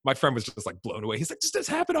then my friend was just like blown away. He's like, "Does this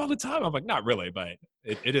happen all the time?" I'm like, "Not really, but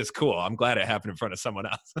it is cool. I'm glad it happened in front of someone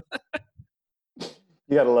else."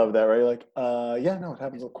 You gotta love that, right? You're like, yeah, no, it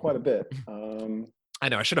happens quite a bit. I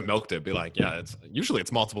know I should have milked it. Be like, yeah, it's usually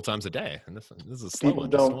multiple times a day, and this is a slow one.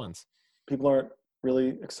 Just once. People aren't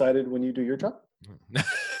really excited when you do your job.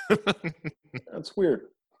 That's weird.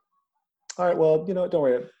 All right, well, don't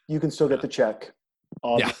worry. You can still get the check,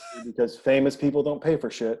 obviously, because famous people don't pay for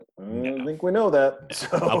shit. I think we know that. No.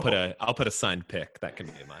 So. I'll put a signed pic. That can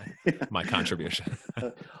be my contribution.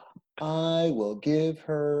 I will give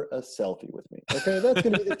her a selfie with me. Okay, that's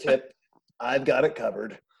gonna be the tip. I've got it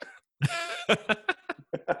covered.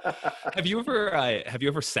 Have you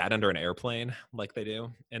ever sat under an airplane like they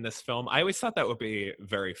do in this film? I always thought that would be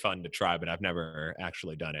very fun to try, but I've never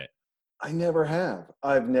actually done it. I never have.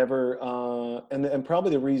 I've never, and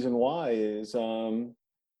probably the reason why is I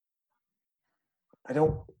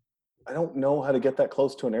don't know how to get that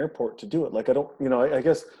close to an airport to do it. Like I don't, I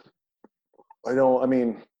guess I don't. I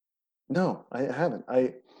mean, no, I haven't.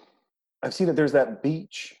 I've seen it. There's that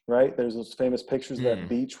beach, right? There's those famous pictures of that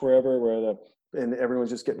beach where the and everyone's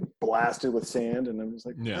just getting blasted with sand. And I'm just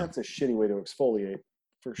like, Yeah. that's a shitty way to exfoliate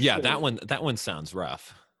for sure. Yeah, that one sounds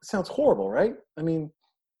rough. It sounds horrible, right? I mean,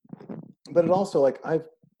 but it also like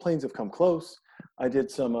planes have come close. I did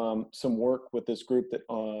some work with this group that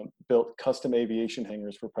built custom aviation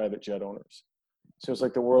hangars for private jet owners. So it's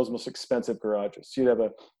like the world's most expensive garages. So you'd have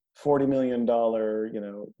a $40 million,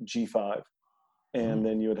 G5, and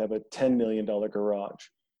then you would have a $10 million garage.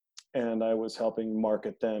 And I was helping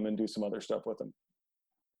market them and do some other stuff with them.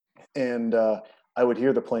 And I would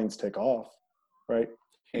hear the planes take off, right?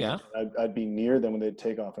 And Yeah. I'd be near them when they'd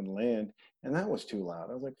take off and land, and that was too loud.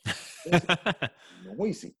 I was like, this is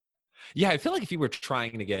noisy. Yeah, I feel like if you were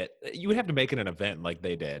trying to you would have to make it an event like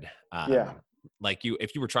they did. Yeah. Like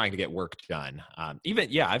if you were trying to get work done. I've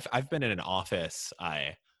been in an office.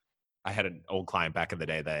 I had an old client back in the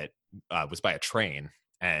day that was by a train,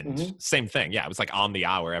 and same thing. Yeah, it was like on the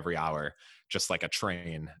hour, every hour, just like a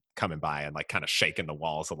train coming by and like kind of shaking the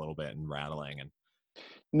walls a little bit and rattling. And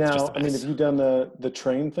now, I mean, have you done the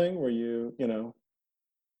train thing where you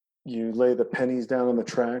you lay the pennies down on the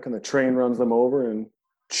track and the train runs them over and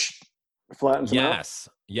flattens them out?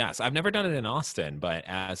 Yes. I've never done it in Austin, but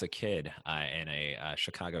as a kid in a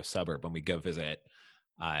Chicago suburb, when we go visit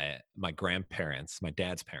my grandparents, my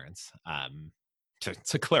dad's parents,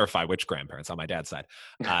 to clarify which grandparents on my dad's side,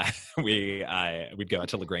 we'd go out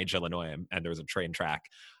to LaGrange, Illinois, and there was a train track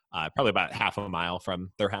probably about half a mile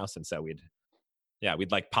from their house. And so we'd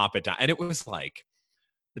like pop it down. And it was like,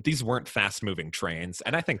 these weren't fast moving trains.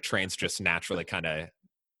 And I think trains just naturally kind of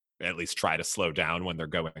at least try to slow down when they're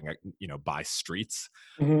going, by streets.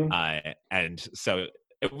 And so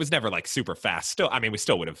it was never like super fast. Still, I mean, we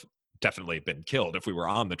still would have definitely been killed if we were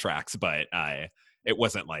on the tracks, but it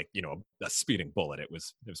wasn't like, a speeding bullet. It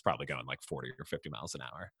was probably going like 40 or 50 miles an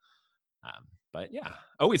hour. But yeah,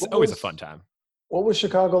 always a fun time. What was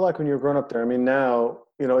Chicago like when you were growing up there? I mean, now,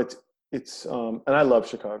 it's and I love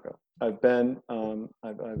Chicago. I've been,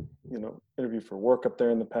 I've interviewed for work up there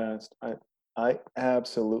in the past. I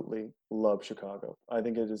absolutely love Chicago. I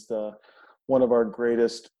think it is one of our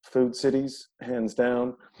greatest food cities, hands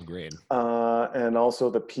down. Agreed. And also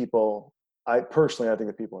the people. I think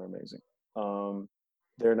the people are amazing.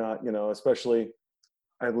 They're not, especially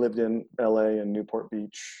I've lived in LA and Newport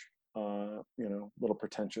Beach, a little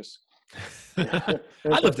pretentious. I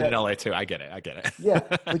lived in LA too. I get it. Yeah,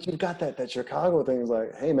 but you've got that Chicago thing is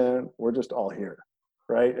like, hey man, we're just all here,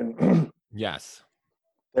 right? And yes,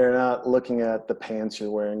 they're not looking at the pants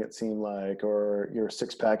you're wearing, it seemed like, or your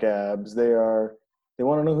six-pack abs. They want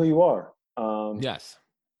to know who you are. Yes,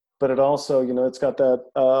 but it also, it's got that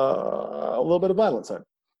a little bit of violence side,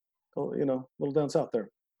 a little down south there.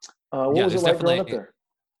 What was it like growing up there?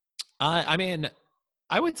 I mean,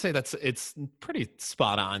 I would say it's pretty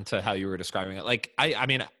spot on to how you were describing it. Like,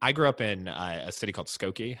 I grew up in a city called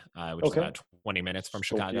Skokie, which is about 20 minutes from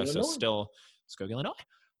Chicago. Illinois. So still Skokie, Illinois.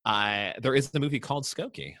 There is the movie called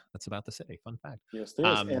Skokie. That's about the city. Fun fact. Yes, there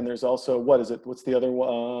is. And there's also, what is it? What's the other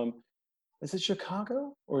one? Is it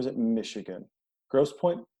Chicago or is it Michigan? Grosse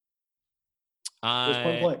Pointe? Grosse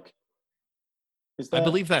Pointe Blank. I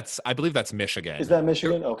believe that's Michigan. Is that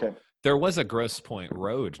Michigan? Okay. There was a Grosse Pointe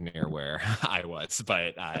Road near where I was,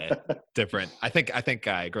 but different. I think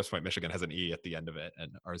Grosse Pointe, Michigan has an E at the end of it,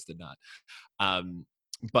 and ours did not.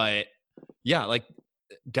 But yeah, like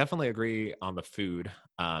definitely agree on the food.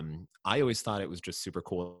 I always thought it was just super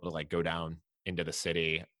cool to like go down into the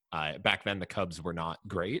city. Back then, the Cubs were not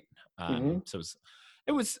great, so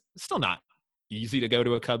it was still not easy to go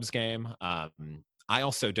to a Cubs game. I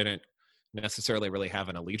also didn't necessarily really have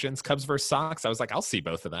an allegiance, Cubs versus Sox. I was like, I'll see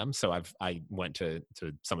both of them. So I went to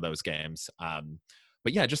some of those games.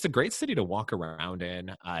 But yeah, just a great city to walk around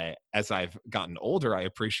in. As I've gotten older, I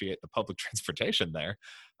appreciate the public transportation there,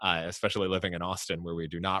 especially living in Austin where we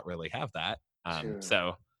do not really have that.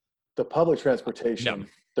 So the public transportation,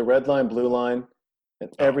 the red line, blue line, and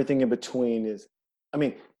everything in between is, I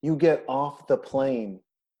mean, you get off the plane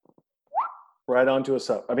right onto a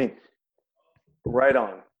sub. I mean, right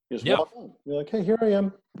on. You just walk on. You're like, hey, here I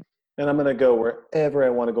am. And I'm going to go wherever I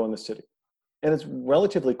want to go in the city. And it's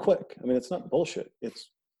relatively quick. I mean, it's not bullshit. It's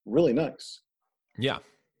really nice. Yeah.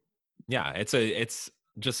 Yeah. It's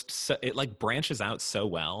just, it like branches out so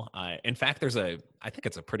well. In fact, I think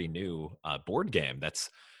it's a pretty new board game that's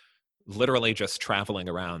literally just traveling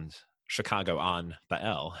around Chicago on the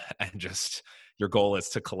L, and just your goal is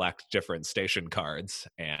to collect different station cards,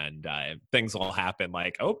 and things will happen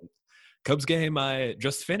like, oh, Cubs game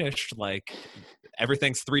just finished, like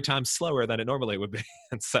everything's 3 times slower than it normally would be.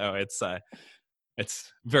 And so it's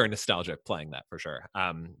it's very nostalgic playing that for sure.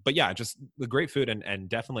 But yeah, just the great food and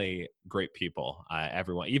definitely great people.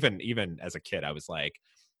 Everyone, even as a kid, I was like,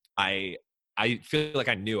 I I feel like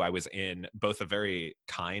I knew I was in both a very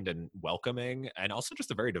kind and welcoming, and also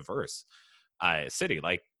just a very diverse city.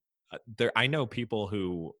 Like there, I know people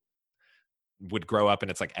who would grow up,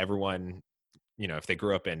 and it's like everyone, if they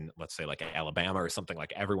grew up in, let's say, like Alabama or something,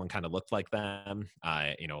 like everyone kind of looked like them.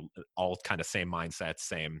 All kind of same mindsets,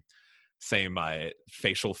 same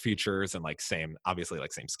facial features, and like same, obviously,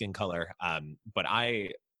 like same skin color. But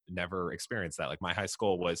I never experienced that. Like my high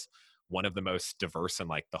school was one of the most diverse in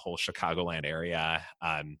like the whole Chicagoland area.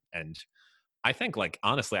 And I think, like,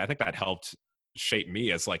 honestly, I think that helped shape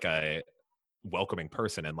me as like a welcoming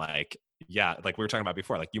person. And like, yeah, like we were talking about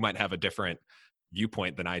before, like you might have a different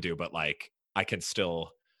viewpoint than I do, but like I can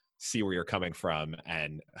still see where you're coming from.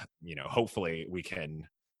 And, hopefully we can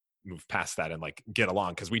move past that and like get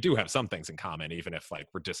along, because we do have some things in common, even if like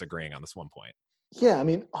we're disagreeing on this one point. Yeah, I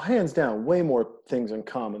mean, hands down, way more things in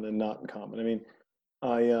common than not in common. I mean,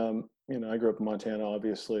 I grew up in Montana,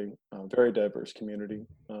 obviously, very diverse community.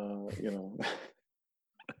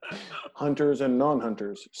 Hunters and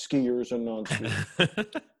non-hunters, skiers and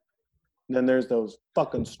non-skiers. Then there's those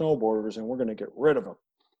fucking snowboarders, and we're going to get rid of them.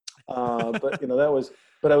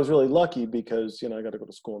 But I was really lucky because I got to go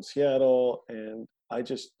to school in Seattle, and I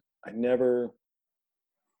never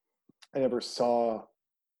saw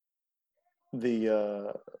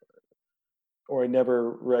or I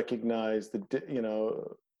never recognized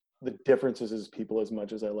the differences as people as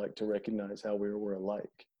much as I like to recognize how we were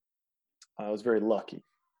alike. I was very lucky.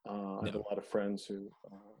 I have a lot of friends who,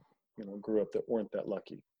 grew up that weren't that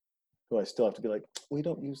lucky, who I still have to be like, we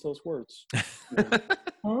don't use those words.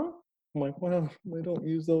 Huh? I'm like, well, we don't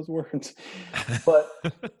use those words. But,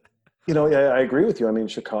 I agree with you. I mean,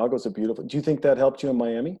 Chicago's a beautiful. Do you think that helped you in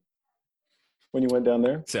Miami when you went down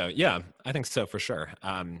there? So yeah, I think so for sure.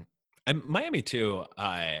 And Miami too.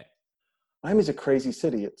 Miami's a crazy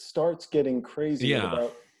city. It starts getting crazy at Yeah,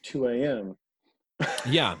 about 2 a.m.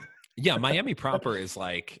 yeah. Miami proper is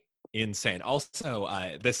like insane. Also,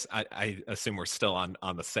 this I assume we're still on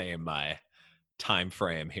the same time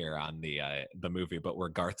frame here on the movie, but where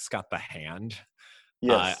Garth's got the hand.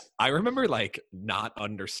 Yes. I remember like not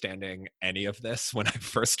understanding any of this when I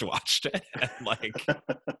first watched it,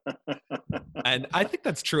 and I think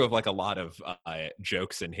that's true of like a lot of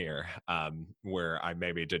jokes in here, where I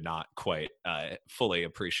maybe did not quite fully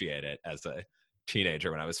appreciate it as a teenager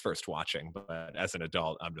when I was first watching, but as an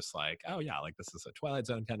adult, I'm just like, oh yeah, like this is a Twilight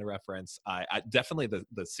Zone kind of reference. I definitely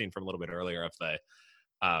the scene from a little bit earlier of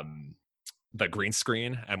the green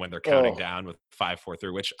screen, and when they're counting down with 5, 4,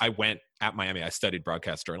 3, which I went at Miami, I studied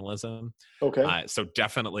broadcast journalism. Okay. So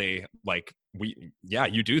definitely like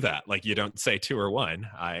you do that. Like you don't say 2 or 1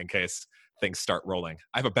 in case things start rolling.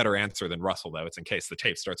 I have a better answer than Russell though. It's in case the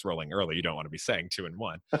tape starts rolling early. You don't want to be saying 2 and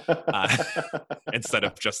 1 instead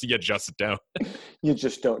of you just don't. You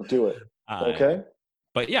just don't do it. Okay.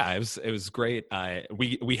 But yeah, it was great.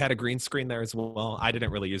 We had a green screen there as well. I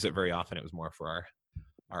didn't really use it very often. It was more for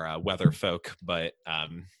our weather folk, but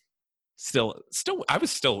still I was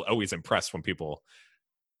still always impressed when people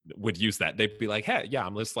would use that. They'd be like, hey, yeah,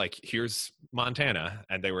 I'm just like, here's Montana,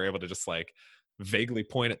 and they were able to just like vaguely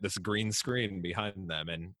point at this green screen behind them,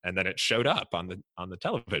 and then it showed up on the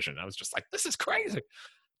television. I was just like, this is crazy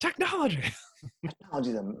technology.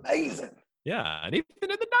 Technology's amazing. Yeah, and even in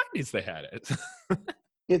the 90s they had it.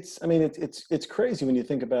 It's crazy when you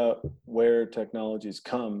think about where technology's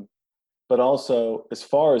come, but also as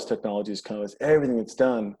far as technology's come, as everything it's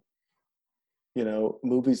done,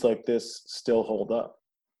 movies like this still hold up,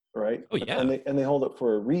 right? Oh yeah. And they hold up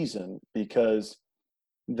for a reason, because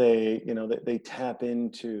they tap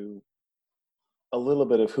into a little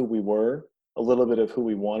bit of who we were, a little bit of who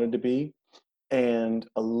we wanted to be, and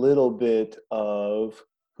a little bit of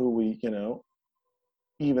who we,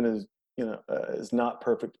 even as not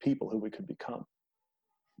perfect people, who we could become.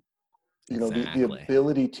 The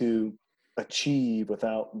ability to achieve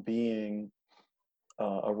without being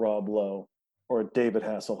a Rob Lowe or a David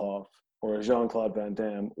Hasselhoff or a Jean-Claude Van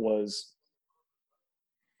Damme was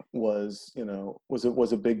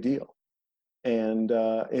a big deal. And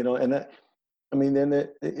and that, I mean, then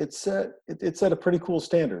it set a pretty cool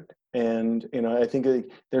standard. And I think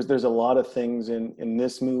there's a lot of things in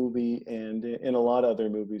this movie and in a lot of other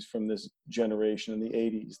movies from this generation in the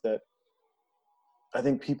 80s that I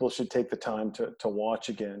think people should take the time to watch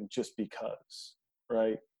again, just because,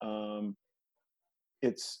 right?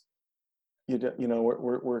 It's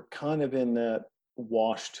we're kind of in that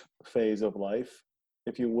washed phase of life,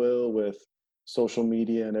 if you will, with social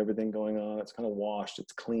media and everything going on. It's kind of washed,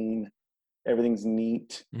 it's clean. Everything's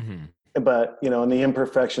neat. Mm-hmm. But, you know, and the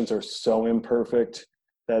imperfections are so imperfect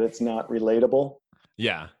that it's not relatable,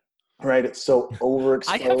 Yeah. right? It's so overexposed.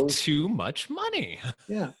 I have too much money.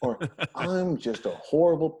 Yeah. Or I'm just a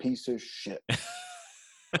horrible piece of shit.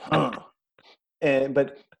 Huh.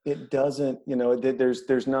 But it doesn't, you know, there's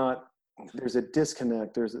a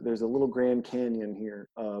disconnect. There's a little Grand Canyon here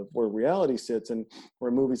of where reality sits, and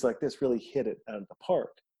where movies like this really hit it out of the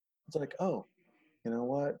park. It's like, oh, you know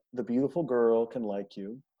what? The beautiful girl can like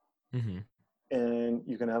you, Mm-hmm. and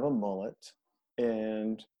you can have a mullet,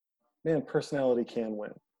 and man, personality can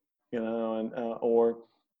win, you know, and or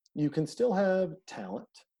you can still have talent,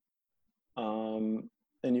 and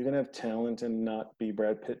you can have talent and not be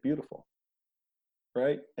Brad Pitt beautiful,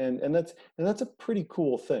 right? And that's a pretty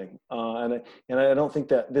cool thing, and I don't think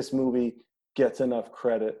that this movie gets enough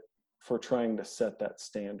credit for trying to set that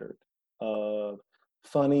standard of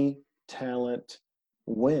funny talent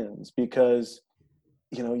wins, because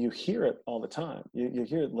you know, you hear it all the time. You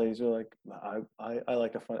hear it, ladies are like, I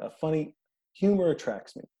like a funny humor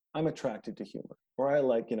attracts me. I'm attracted to humor. Or I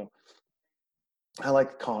like, you know, I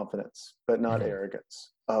like confidence, but not Mhm.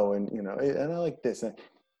 arrogance. Oh, and you know, and I like this. And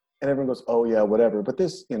everyone goes, oh yeah, whatever. But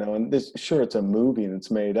this, you know, and this, sure, it's a movie and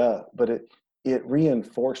it's made up, but it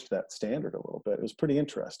reinforced that standard a little bit. It was pretty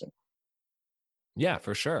interesting. Yeah,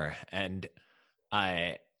 for sure. And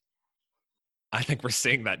I I think we're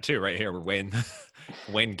seeing that too right here. Wayne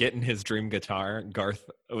Wayne getting his dream guitar, Garth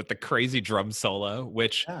with the crazy drum solo,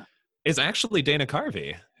 which Yeah. is actually Dana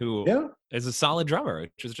Carvey, who Yeah. is a solid drummer,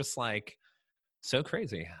 which is just like so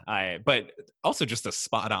crazy. But also just a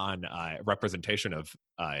spot on representation of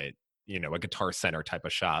you know, a Guitar Center type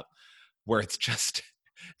of shop where it's just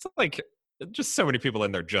it's like just so many people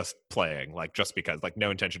in there just playing, like just because, like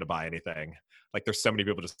no intention to buy anything. Like there's so many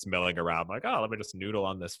people just milling around, like, oh, let me just noodle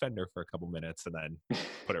on this Fender for a couple minutes and then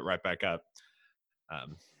put it right back up.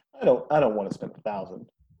 Um, I don't want to spend 1,000.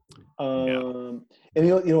 no. And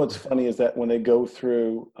you know what's funny is that when they go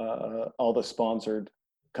through all the sponsored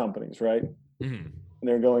companies, right? Mhm. And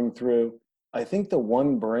they're going through, I think the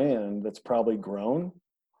one brand that's probably grown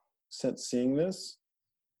since seeing this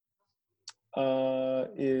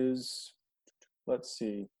is, let's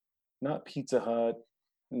see, not Pizza Hut,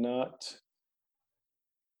 not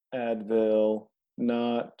Advil,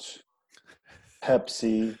 not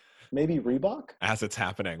Pepsi, maybe Reebok? As it's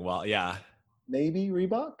happening. Well, yeah. Maybe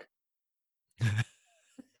Reebok?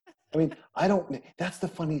 I mean, I don't, that's the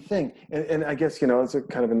funny thing. And I guess, you know, it's a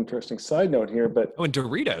kind of an interesting side note here, but Oh, and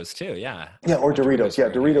Doritos too. Yeah. yeah, or Doritos. Yeah,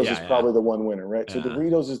 were in Doritos here. is probably the one winner, right? So Yeah.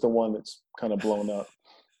 Doritos is the one that's kind of blown up.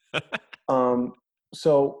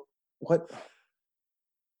 So what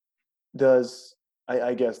does,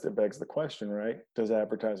 I guess that begs the question, right? Does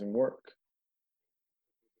advertising work?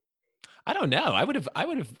 I don't know. I would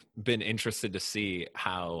have been interested to see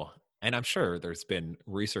how, and I'm sure there's been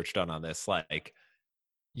research done on this. Like,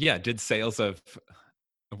 yeah, did sales of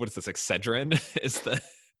what is this? Excedrin is the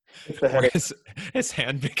It's the where headache. his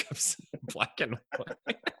hand becomes black and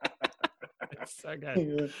white. It's so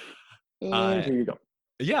good. And here you go.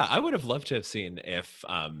 Yeah, I would have loved to have seen if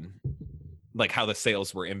like how the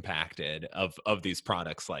sales were impacted of these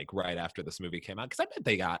products like right after this movie came out, because I bet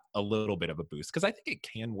they got a little bit of a boost, because I think it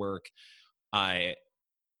can work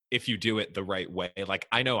if you do it the right way. Like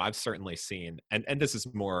I know I've certainly seen, and this is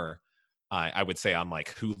more I would say on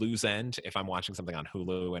like Hulu's end, if I'm watching something on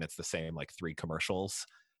Hulu and it's the same like 3 commercials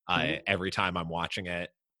every time I'm watching it.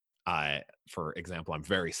 For example, I'm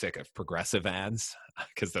very sick of progressive ads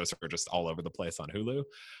because those are just all over the place on Hulu.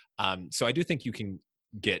 So I do think you can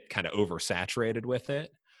get kind of oversaturated with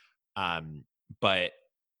it. But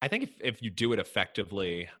I think if you do it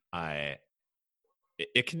effectively,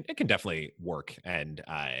 it can definitely work and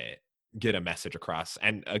get a message across.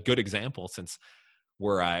 And a good example, since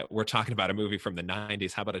we're talking about a movie from the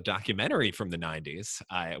 90s, how about a documentary from the 90s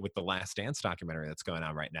with the Last Dance documentary that's going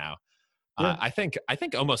on right now? Yeah. I think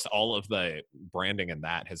almost all of the branding in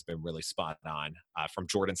that has been really spot on, from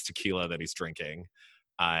Jordan's tequila that he's drinking,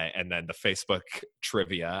 and then the Facebook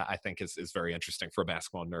trivia I think is very interesting for a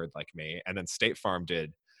basketball nerd like me. And then State Farm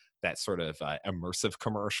did that sort of immersive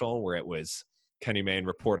commercial where it was Kenny Mayne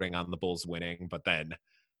reporting on the Bulls winning, but then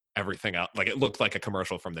everything else, like it looked like a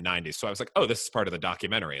commercial from the 90s. So I was like, oh, this is part of the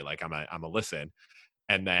documentary. Like I'm a listen.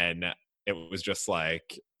 And then it was just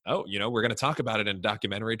like, oh, you know, we're going to talk about it in a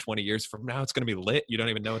documentary 20 years from now. It's going to be lit. You don't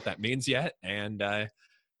even know what that means yet. And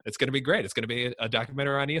it's going to be great. It's going to be a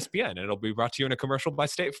documentary on ESPN, and it'll be brought to you in a commercial by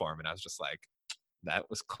State Farm. And I was just like, that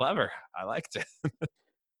was clever. I liked it.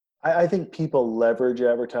 I think people leverage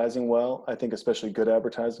advertising well. I think especially good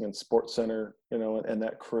advertising and Sports Center, and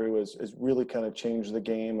that crew is really kind of changed the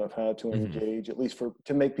game of how to Mhm. engage, at least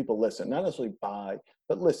to make people listen, not necessarily buy,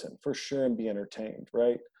 but listen for sure and be entertained,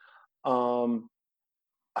 right? Um,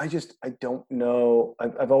 I don't know.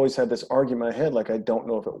 I've always had this argument in my head, like I don't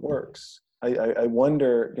know if it works. I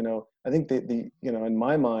wonder, I think in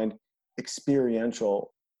my mind,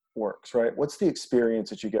 experiential works, right? What's the experience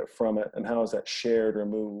that you get from it, and how is that shared or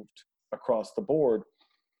moved across the board?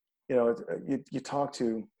 You talk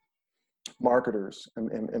to marketers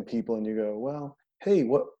and people, and you go, well, hey,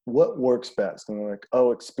 what works best? And they're like,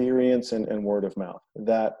 oh, experience and word of mouth.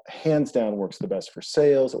 That hands down works the best for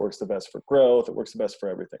sales. It works the best for growth. It works the best for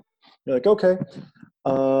everything. You're like, okay,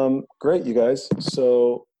 great, you guys.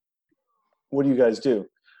 So what do you guys do?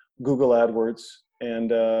 Google AdWords and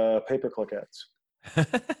pay-per-click ads.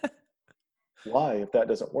 Why, if that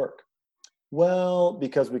doesn't work? Well,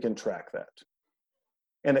 because we can track that.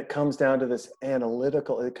 And it comes down to this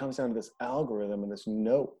it comes down to this algorithm and this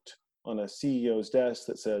note on a CEO's desk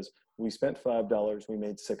that says, we spent $5, we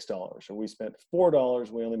made $6, or we spent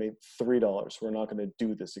 $4, we only made $3. We're not going to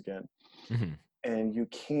do this again. Mhm. And you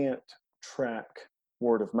can't track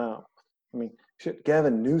word of mouth. I mean, shit,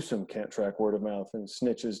 Gavin Newsom can't track word of mouth, and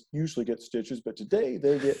snitches usually get stitches, but today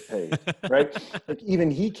they get paid, right? Like even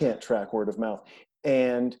he can't track word of mouth.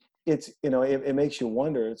 And it's, it makes you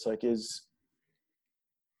wonder, it's like, is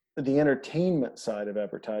the entertainment side of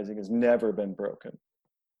advertising has never been broken,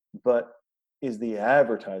 but is the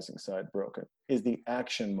advertising side broken? Is the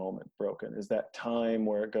action moment broken? Is that time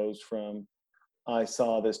where it goes from, I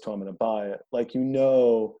saw this to I'm going to buy it? Like,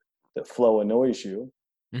 that flow annoys you,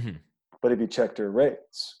 Mhm. but have you checked your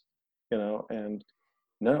rates? And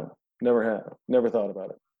no, never have, never thought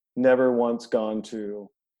about it. Never once gone to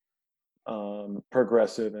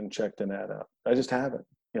Progressive and checked an ad out. I just haven't.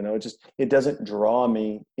 It doesn't draw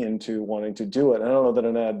me into wanting to do it. I don't know that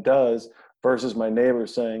an ad does, versus my neighbor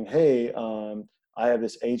saying, hey, I have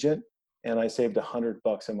this agent and I saved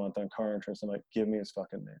 $100 a month on car insurance. I'm like, give me his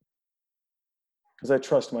fucking name. Because I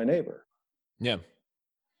trust my neighbor. Yeah.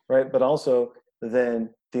 Right. But also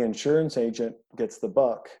then the insurance agent gets the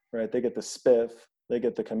buck, right? They get the spiff, they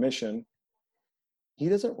get the commission. He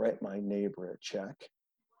doesn't write my neighbor a check.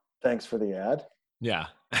 Thanks for the ad. Yeah.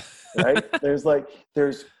 Right.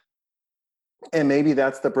 And maybe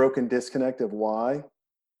that's the broken disconnect of why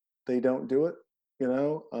they don't do it,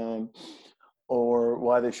 or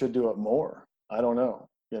why they should do it more. I don't know.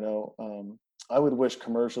 I would wish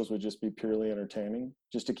commercials would just be purely entertaining,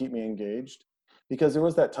 just to keep me engaged. Because there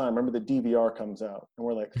was that time, remember the DVR comes out, and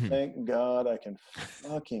we're like, Mhm. thank God I can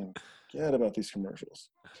fucking forget about these commercials.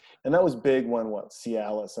 And that was big when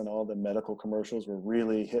Cialis and all the medical commercials were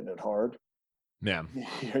really hitting it hard. Yeah.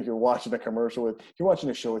 You're watching you're watching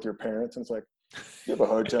a show with your parents, and it's like, you have a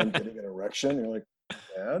hard time getting an erection. You're like,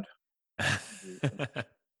 Dad,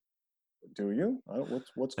 do you?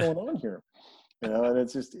 What's going on here? And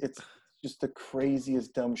it's just the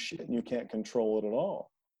craziest dumb shit, and you can't control it at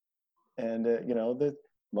all. And the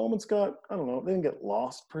moments got, I don't know, they didn't get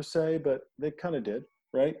lost per se, but they kind of did,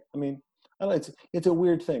 right? I mean, I don't know, it's a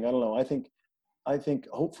weird thing. I don't know. I think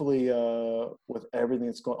hopefully with everything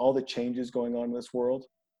that's all the changes going on in this world,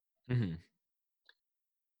 Mhm.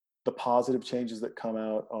 the positive changes that come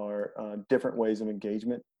out are different ways of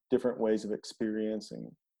engagement, different ways of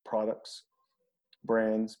experiencing products,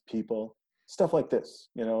 brands, people, stuff like this,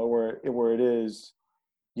 where it is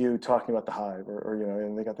you talking about the Hive, or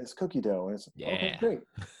and they got this cookie dough, and it's okay, Yeah. great,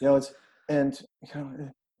 and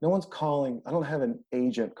no one's calling. I don't have an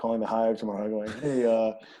agent calling the Hive tomorrow going, hey,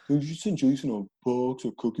 did you send Jason a box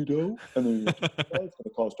of cookie dough, and then it's going to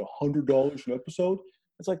cost $100 an episode?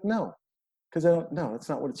 It's like, no, because I don't. No, that's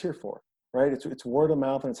not what it's here for, right? It's word of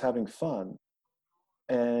mouth, and it's having fun,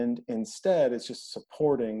 and instead it's just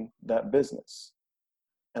supporting that business.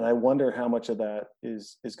 And I wonder how much of that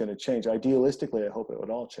is going to change. Idealistically, I hope it would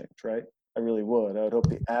all change, right? I really would. I would hope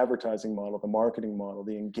the advertising model, the marketing model,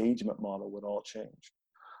 the engagement model would all change.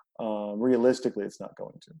 Realistically, it's not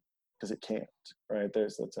going to, because it can't, right?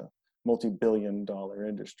 That's a multi-billion-dollar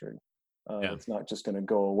industry. Yeah. It's not just going to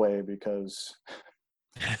go away because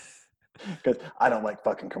I don't like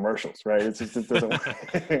fucking commercials, right? It doesn't,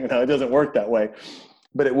 it doesn't work that way.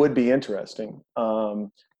 But it would be interesting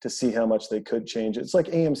to see how much they could change. It's like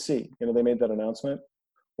AMC. They made that announcement.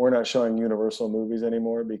 We're not showing Universal movies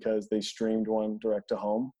anymore because they streamed one direct to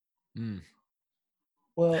home. Mm.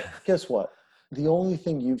 Well, guess what? The only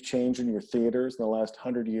thing you've changed in your theaters in the last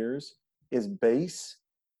 100 years is bass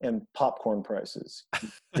and popcorn prices.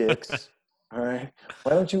 Dicks. All right.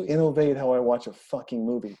 Why don't you innovate how I watch a fucking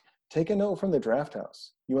movie? take a note from the Draft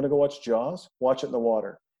House. You want to go watch Jaws? Watch it in the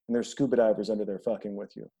water. And there's scuba divers under there fucking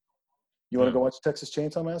with you. You want to go watch Texas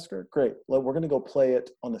Chainsaw Massacre? Great. We're going to go play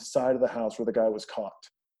it on the side of the house where the guy was caught.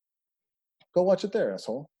 Go watch it there,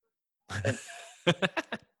 asshole.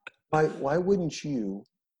 Why wouldn't you,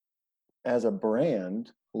 as a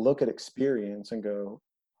brand, look at experience and go,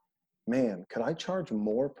 man, could I charge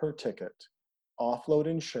more per ticket, offload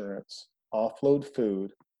insurance, offload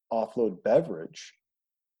food, offload beverage,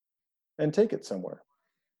 and take it somewhere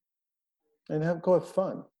and go have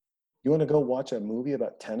fun? You want to go watch a movie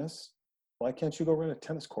about tennis? Why can't you go rent a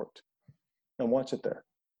tennis court and watch it there?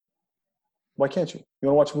 Why can't you? You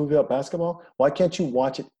want to watch a movie about basketball? Why can't you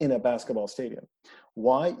watch it in a basketball stadium?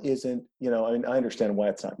 Why isn't, I mean, I understand why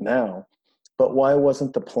it's not now, but why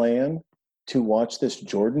wasn't the plan to watch this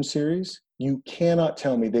Jordan series? You cannot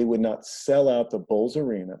tell me they would not sell out the Bulls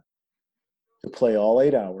Arena to play all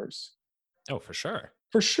 8 hours. Oh, for sure.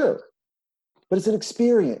 For sure. But it's an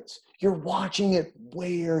experience. You're watching it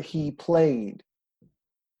where he played.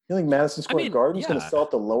 You think Madison Square Garden's going to sell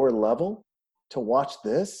at the lower level to watch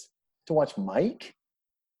this? To watch Mike?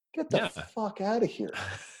 Get the fuck out of here.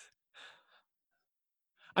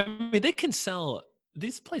 I mean,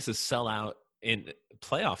 these places sell out in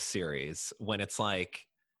playoff series when it's like,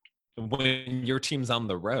 when your team's on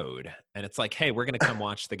the road and it's like, hey, we're going to come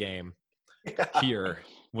watch the game here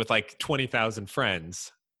with like 20,000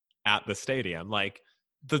 friends at the stadium. Like,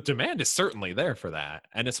 the demand is certainly there for that.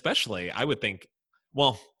 And especially, I would think,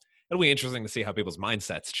 well, it'll be interesting to see how people's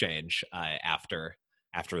mindsets change after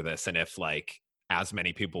this, and if like as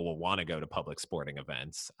many people will want to go to public sporting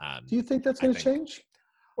events. Do you think that's going to change,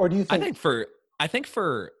 or do you think? I think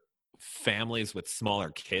for families with smaller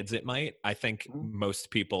kids, it might. I think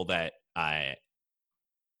most people that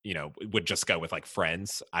would just go with like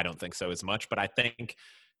friends. I don't think so as much, but I think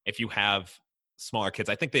if you have smaller kids,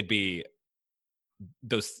 I think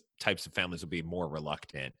those types of families would be more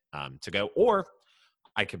reluctant to go. Or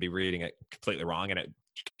I could be reading it completely wrong, and it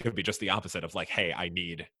could be just the opposite of like, hey, I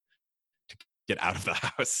need to get out of the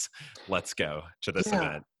house. Let's go to this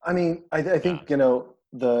event. I mean, I think,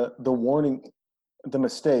 the warning, the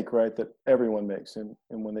mistake, right, that everyone makes and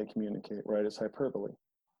when they communicate, right, is hyperbole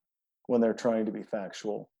when they're trying to be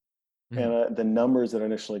factual. And the numbers that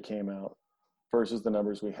initially came out versus the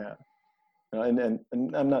numbers we have. And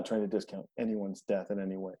I'm not trying to discount anyone's death in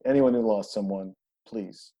any way. Anyone who lost someone,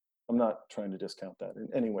 please. I'm not trying to discount that in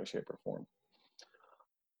any way, shape, or form.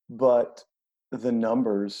 But the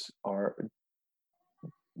numbers are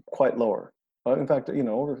quite lower. In fact,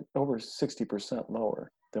 over 60%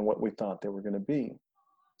 lower than what we thought they were going to be.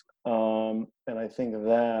 And I think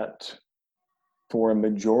that for a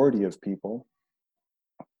majority of people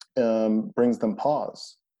brings them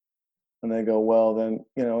pause. And they go, well, then,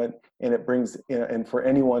 and it brings, and for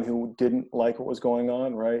anyone who didn't like what was going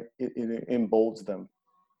on, right, it emboldens them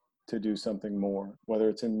to do something more, whether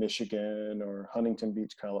it's in Michigan or Huntington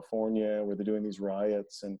Beach, California, where they're doing these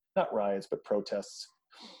riots, and not riots, but protests.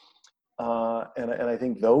 And I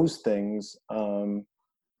think those things,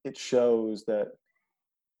 it shows that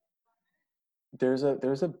there's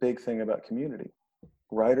a big thing about community,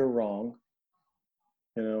 right or wrong.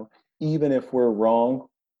 Even if we're wrong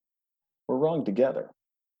together,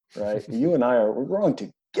 right? You and I we're wrong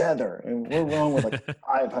together, and we're wrong with like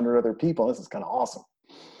 500 other people. This is kind of awesome.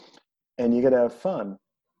 And you got to have fun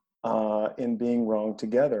in being wrong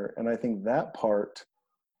together. And I think that part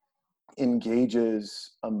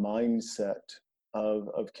engages a mindset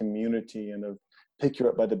of community and of pick you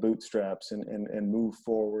up by the bootstraps and move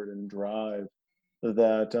forward and drive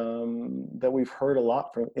that we've heard a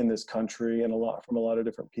lot from in this country, and a lot from a lot of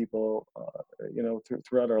different people,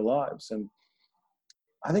 throughout our lives. And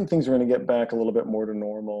I think things are going to get back a little bit more to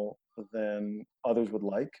normal than others would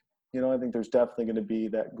like. I think there's definitely going to be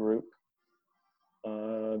that group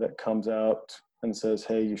that comes out and says,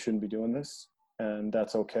 hey, you shouldn't be doing this, and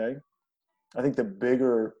that's okay. I think the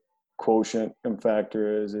bigger quotient and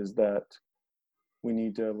factor is that we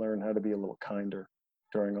need to learn how to be a little kinder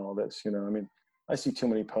during all this. I mean, I see too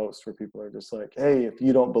many posts where people are just like, hey, if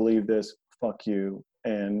you don't believe this, fuck you,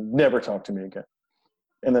 and never talk to me again.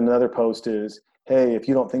 And then another post is, hey, if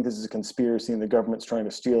you don't think this is a conspiracy and the government's trying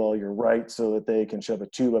to steal all your rights so that they can shove a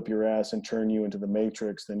tube up your ass and turn you into the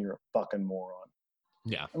Matrix, then you're a fucking moron.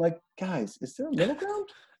 Yeah. I'm like, guys, is there a middle ground?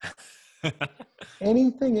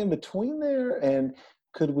 Anything in between there? And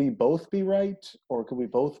could we both be right, or could we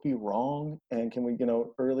both be wrong? And can we,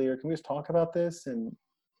 earlier, can we just talk about this and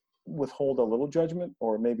withhold a little judgment,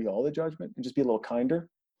 or maybe all the judgment, and just be a little kinder?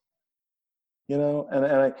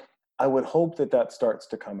 And I would hope that starts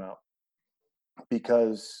to come out,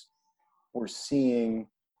 because we're seeing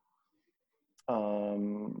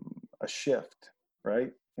a shift,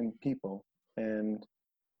 right, in people, and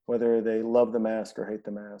whether they love the mask or hate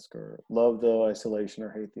the mask, or love the isolation or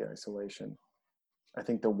hate the isolation. I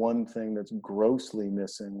think the one thing that's grossly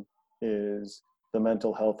missing is the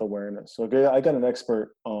mental health awareness. So I got an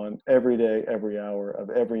expert on every day, every hour of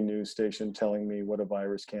every news station telling me what a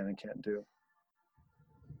virus can and can't do.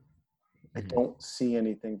 I don't see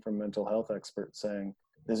anything from mental health experts saying,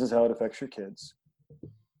 this is how it affects your kids.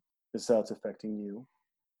 This is how it's affecting you.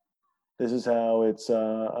 This is how it's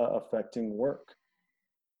affecting work.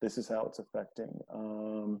 This is how it's affecting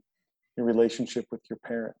your relationship with your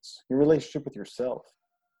parents, your relationship with yourself.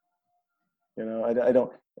 You know, I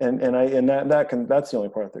don't, that's the only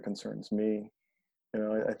part that concerns me. You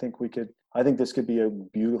know, I think this could be a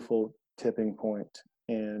beautiful tipping point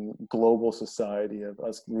in global society of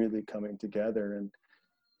us really coming together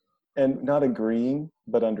and not agreeing,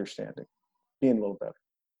 but understanding, being a little better.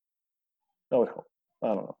 I would hope. I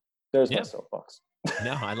don't know. There's my soapbox.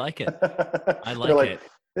 No, I like it. I like it.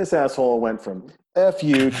 This asshole went from F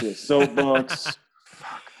you to soapbox.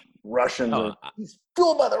 Fuck. Russians. He's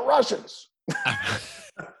fooled by the Russians.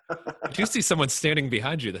 Do you see someone standing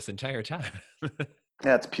behind you this entire time?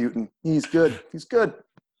 That's Putin. He's good. He's good.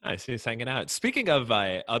 Nice. He's hanging out. Speaking of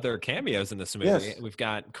other cameos in this movie, we've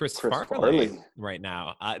got Chris Farley right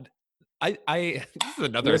now. This is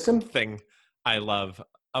another thing I love.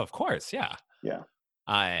 Oh, of course, yeah. Yeah.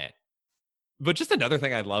 But just another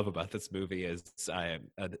thing I love about this movie is a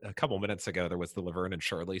couple minutes ago there was the Laverne and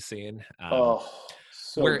Shirley scene,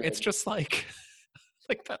 where it's just like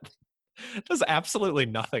that does absolutely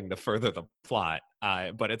nothing to further the plot,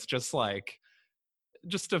 but it's just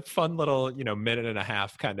a fun little minute and a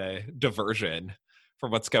half kind of diversion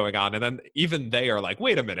from what's going on, and then even they are like,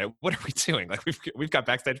 wait a minute, what are we doing? Like we've got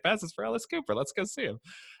backstage passes for Alice Cooper, let's go see him.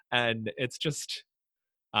 And it's just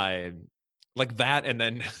like that, and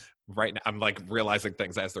then right now I'm like realizing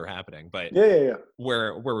things as they're happening, but yeah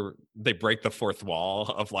where they break the fourth wall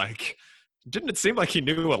of like, didn't it seem like he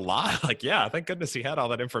knew a lot? Like, yeah, thank goodness he had all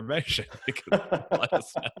that information. He could let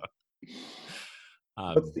us know.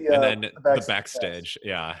 And then the backstage.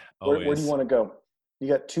 Yeah. Where do you want to go? You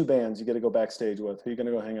got two bands you got to go backstage with. Who are you going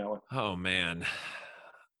to go hang out with? Oh man.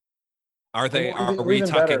 Are we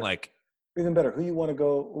talking better, like even better? Who you want to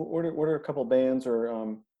go order a couple bands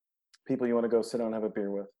or people you want to go sit down and have a beer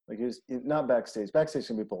with? Like not backstage. Backstage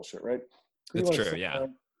can be bullshit, right? It's true, yeah.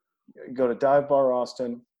 Go to Dive Bar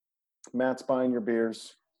Austin. Matt's buying your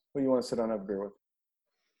beers. Who do you want to sit down and have a beer with?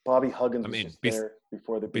 Bobby Huggins was just there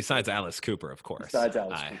before the. Besides Alice Cooper, of course. Besides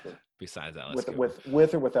Alice Cooper. Besides Alice Cooper.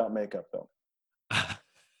 With or without makeup, though. I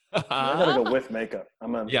gotta go with makeup.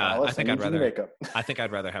 I think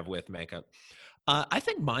I'd rather have with makeup. I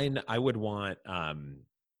think mine. I would want some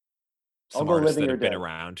artists that have been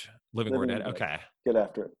around. Living or Dead. Okay. Get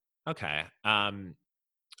after it. Okay.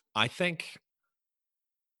 I think.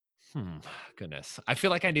 Goodness. I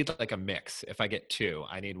feel like I need like a mix. If I get two,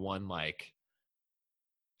 I need one like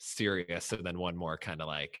serious and then one more kind of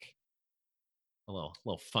like a little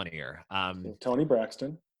funnier. Tony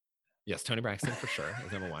Braxton. Yes, Tony Braxton for sure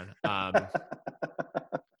is number one.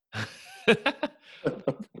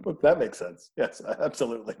 That makes sense. Yes,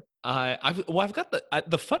 absolutely. I've got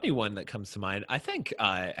the funny one that comes to mind. I think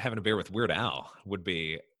having a beer with Weird Al would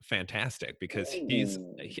be fantastic because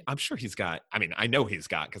I'm sure he's got. I mean, I know he's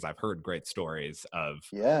got because I've heard great stories of.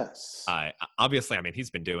 Yes. Obviously, I mean, he's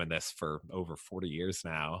been doing this for over 40 years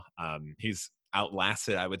now. He's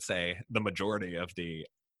outlasted, I would say, the majority of the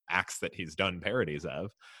acts that he's done parodies of,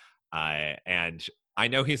 and I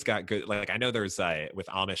know he's got good. Like I know there's with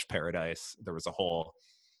Amish Paradise, there was a whole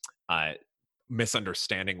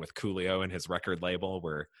misunderstanding with Coolio and his record label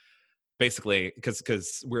where basically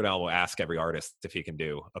because Weird Al will ask every artist if he can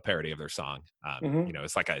do a parody of their song.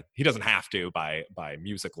 It's like he doesn't have to by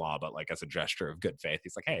music law, but like as a gesture of good faith,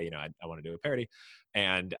 he's like, hey, I want to do a parody.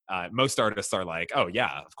 And most artists are like, oh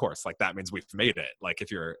yeah, of course, like that means we've made it. Like if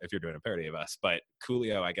you're doing a parody of us. But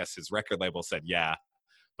Coolio, I guess his record label said yeah,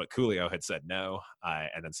 but Coolio had said no,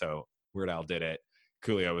 and then so Weird Al did it.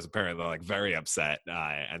 Coolio was apparently like very upset,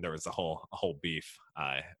 and there was a whole beef,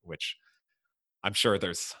 which I'm sure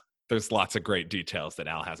there's lots of great details that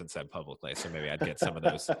Al hasn't said publicly. So maybe I'd get some of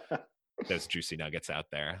those juicy nuggets out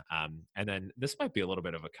there. And then this might be a little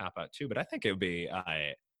bit of a cop out too, but I think it would be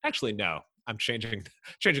actually no. I'm changing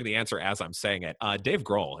the answer as I'm saying it. Dave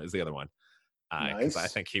Grohl is the other one. Because I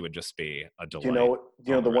think he would just be a delight. Do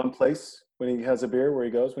you know the one place when he has a beer where he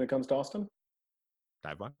goes when it comes to Austin?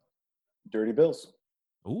 Dive Bar? Dirty Bills.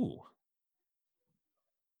 Ooh.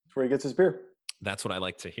 That's where he gets his beer. That's what I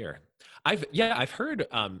like to hear. I've heard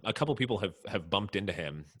a couple people have bumped into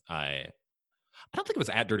him I don't think it was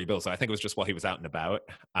at Dirty Bill's. I think it was just while he was out and about.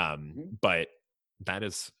 But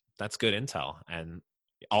that's good intel, and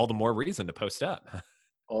all the more reason to post up.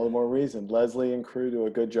 All the more reason. Leslie and crew do a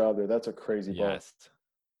good job there. That's a crazy bar. Yes.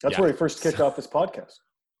 That's where we first kicked off this podcast.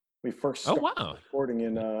 We first started recording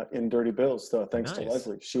in Dirty Bill's, thanks to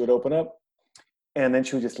Leslie. She would open up, and then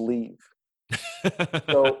she would just leave.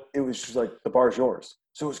 So it was just like, the bar's yours.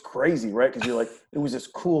 So it was crazy, right? Because you're like, it was this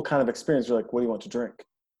cool kind of experience. You're like, what do you want to drink?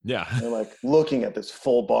 Yeah. And they're like looking at this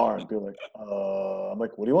full bar and be like, I'm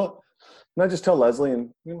like, what do you want? And I just tell Leslie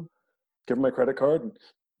and give her my credit card and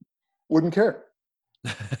wouldn't care.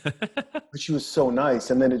 But she was so nice.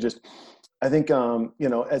 And then it just, I think,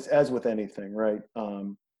 as with anything, right?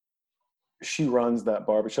 She runs that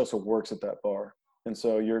bar, but she also works at that bar. And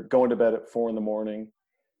so you're going to bed at 4 a.m.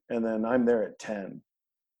 and then I'm there at 10,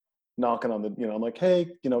 knocking on the, I'm like,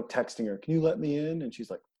 hey, texting her, can you let me in? And she's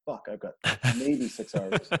like, fuck, I've got maybe 6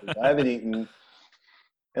 hours of sleep. I haven't eaten.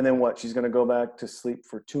 And then what? She's going to go back to sleep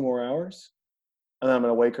for 2 more hours. And then I'm going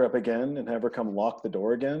to wake her up again and have her come lock the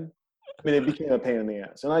door again. I mean, it became a pain in the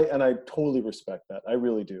ass. And I totally respect that. I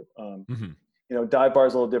really do. Dive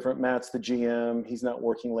bar's a little different. Matt's the GM. He's not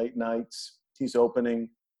working late nights. He's opening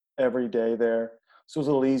every day there. So it was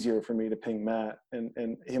a little easier for me to ping Matt and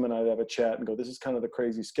him and I'd have a chat and go, this is kind of the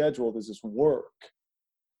crazy schedule. Does this work?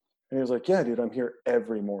 And he was like, yeah, dude, I'm here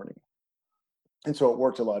every morning. And so it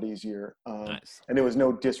worked a lot easier. Nice. And it was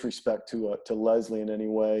no disrespect to Leslie in any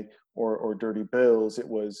way or Dirty Bill's. It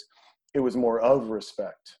was more of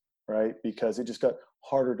respect, right? Because it just got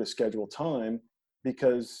harder to schedule time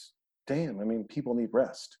because, damn, I mean, people need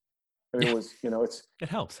rest. I mean, it was, it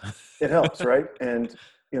helps. It helps, right? And,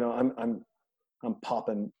 I'm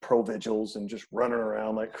popping Provigils and just running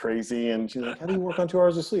around like crazy. And she's like, how do you work on 2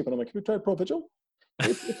 hours of sleep? And I'm like, have you tried Provigil?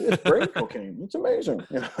 It's great cocaine. It's amazing.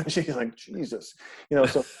 She's like, Jesus,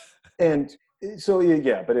 so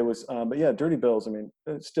yeah, but it was, but yeah, Dirty Bill's, I mean,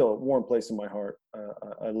 it's still a warm place in my heart.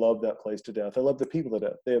 I love that place to death. I love the people to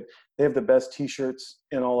death. They have the best t-shirts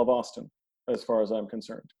in all of Austin, as far as I'm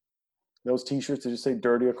concerned. Those t-shirts that just say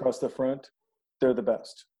dirty across the front, they're the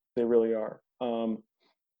best. They really are.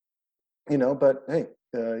 But hey,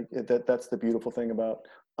 that's the beautiful thing about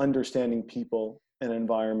understanding people and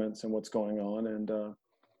environments and what's going on and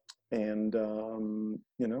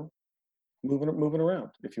moving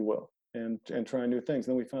around, if you will, and trying new things.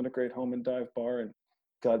 And then we found a great home and dive bar, and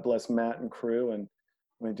God bless Matt and crew. And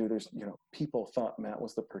I mean, dude, there's, people thought Matt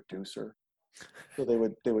was the producer. So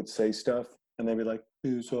they would say stuff and they'd be like,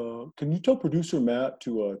 can you tell producer Matt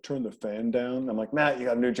to turn the fan down? I'm like, Matt, you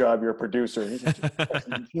got a new job. You're a producer. He's like,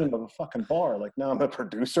 I'm GM of a fucking bar. Like, no, I'm a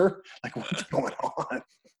producer. Like, what's going on?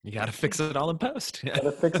 You got to fix it all in post. Got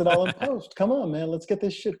to fix it all in post. Come on, man. Let's get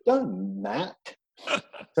this shit done, Matt. So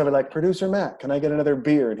I'd be like, producer Matt, can I get another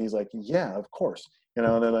beer? And he's like, yeah, of course. And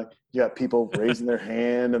then like, you got people raising their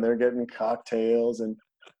hand and they're getting cocktails. And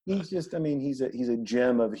he's just, I mean, he's a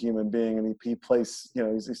gem of a human being. And he plays,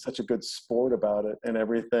 he's such a good sport about it and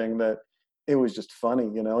everything that it was just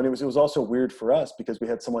funny, and it was also weird for us because we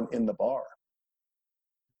had someone in the bar.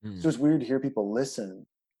 So it was weird to hear people listen.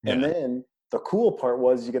 Yeah. And then the cool part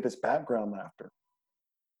was you get this background laughter.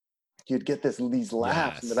 You'd get these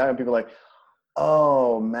laughs in the background. People like,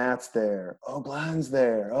 oh, Matt's there. Oh, Glenn's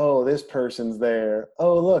there. Oh, this person's there.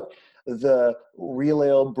 Oh, look, the Real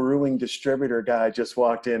Ale Brewing distributor guy just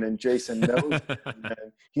walked in and Jason knows him.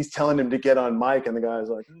 And he's telling him to get on mic. And the guy's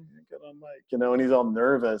like, oh, get on mic, and he's all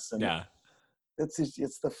nervous. And yeah, it's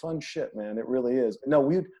the fun shit, man. It really is.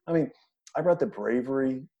 No, I brought the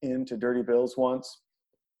Bravery into Dirty Bill's once.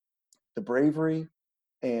 The Bravery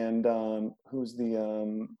and who's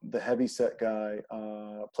the heavy set guy,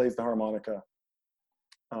 plays the harmonica.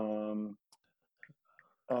 I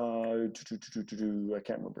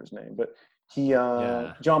can't remember his name, but he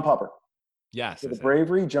John Popper. Yes. So the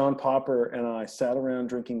Bravery, John Popper, and I sat around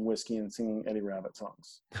drinking whiskey and singing Eddie Rabbitt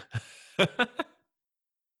songs.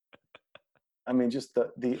 I mean, just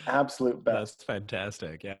the absolute best. That's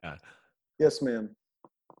fantastic. Yeah. Yes, ma'am.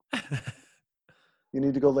 You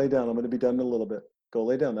need to go lay down. I'm going to be done in a little bit. Go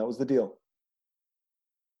lay down. That was the deal.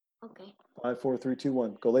 Okay. 5, 4, 3, 2,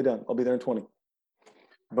 1. Go lay down. I'll be there in 20.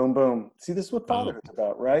 Boom, boom. See, this is what fatherhood's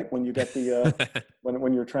about, right? When you get the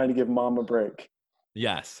when you're trying to give mom a break.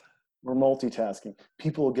 Yes. We're multitasking.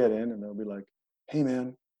 People will get in and they'll be like, hey,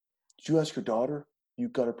 man, did you ask your daughter? You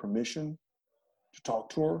got her permission to talk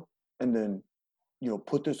to her and then,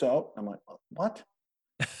 put this out? I'm like, what?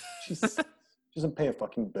 She doesn't pay a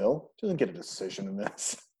fucking bill. She doesn't get a decision in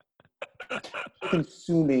this. She can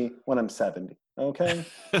sue me when I'm 70, okay?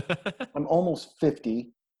 I'm almost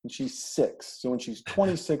 50 and she's 6. So when she's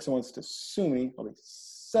 26 and wants to sue me, I'll be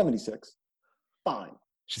 76. fine.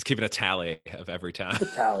 She's keeping a tally of every time. Keep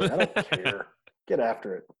a tally. I don't care. Get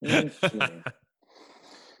after it. It's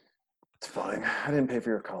fine. I didn't pay for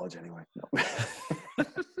your college anyway. No.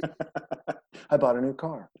 I bought a new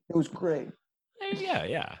car. It was great.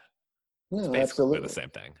 Yeah. No, It's basically absolutely. the same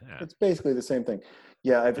thing. Yeah. It's basically the same thing.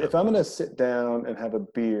 Yeah, if I'm going to sit down and have a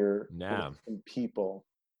beer with some people,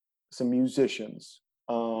 some musicians,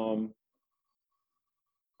 I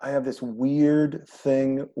have this weird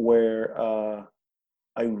thing where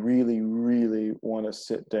I really, really want to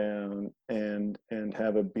sit down and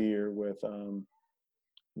have a beer with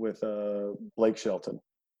Blake Shelton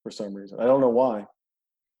for some reason. I don't know why.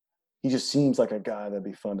 He just seems like a guy that'd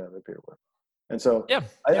be fun to have a beer with. And so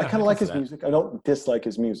I kind of like his music. I don't dislike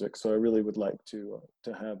his music, so I really would like to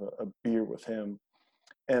have a beer with him.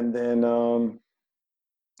 And then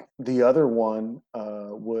the other one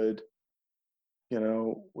would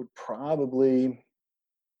probably.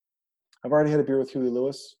 I've already had a beer with Huey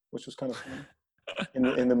Lewis, which was kind of fun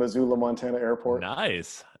in the Missoula, Montana airport.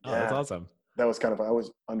 Nice. Oh, that's awesome. That was kind of. I was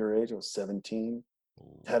underage. I was 17.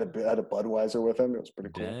 Had a Budweiser with him. It was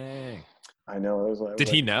pretty cool. Dang. I know. It was like. Did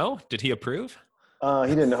he know? Did he approve? He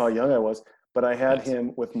didn't know how young I was, but I had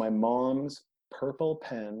him with my mom's purple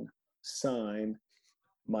pen sign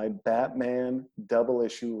my Batman double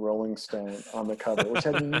issue Rolling Stone on the cover, which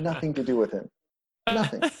had nothing to do with him.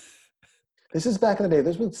 Nothing. This is back in the day.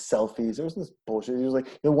 There's been selfies. There was this bullshit. He was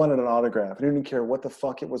like, you wanted an autograph. I didn't care what the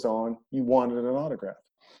fuck it was on. You wanted an autograph.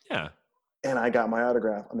 Yeah. And I got my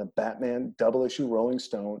autograph on the Batman double issue Rolling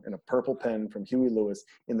Stone in a purple pen from Huey Lewis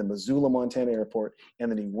in the Missoula, Montana airport.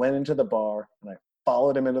 And then he went into the bar, and I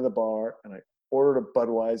followed him into the bar, and I ordered a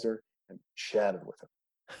Budweiser and chatted with him.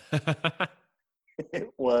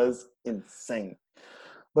 It was insane.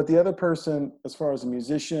 But the other person, as far as a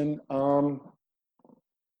musician, I'd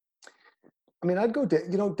go,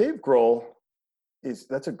 Dave Grohl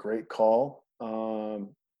that's a great call.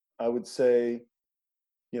 I would say,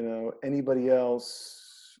 anybody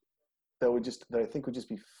else that I think would just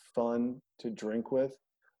be fun to drink with.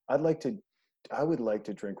 I would like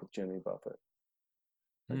to drink with Jimmy Buffett.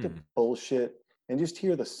 Like to bullshit and just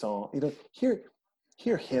hear the song,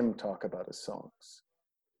 hear him talk about his songs.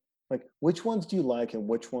 Like, which ones do you like and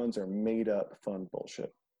which ones are made up fun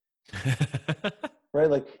bullshit? Right?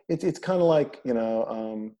 Like it's kind of like,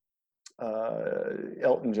 Elton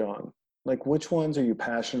John. Like, which ones are you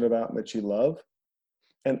passionate about and that you love?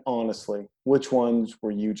 And honestly, which ones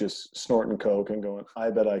were you just snorting coke and going, I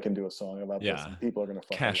bet I can do a song about this and people are going to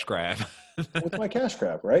fuck cash grab. With my cash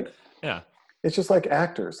grab, right? Yeah. It's just like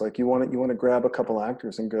actors. Like you want to grab a couple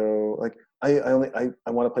actors and go, like, I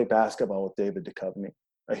want to play basketball with David Duchovny.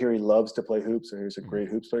 I hear he loves to play hoops. I hear he's a great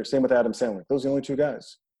hoops player. Same with Adam Sandler. Those are the only two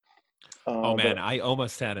guys. I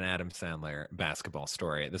almost had an Adam Sandler basketball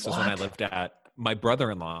story. This was when I lived at, my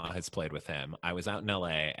brother-in-law has played with him. I was out in LA,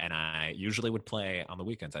 and I usually would play on the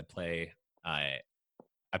weekends. I'd play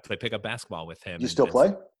pickup basketball with him. You still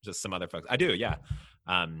play? Just some other folks. I do, yeah.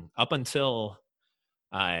 Up until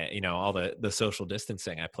all the social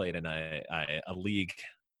distancing, I played in a league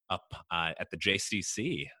up at the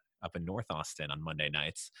JCC up in North Austin on Monday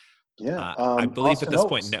nights. Yeah, I believe Austin at this Oaks.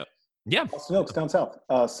 point, no. Yeah, Austin Oaks down south.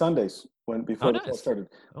 Sundays before the show started,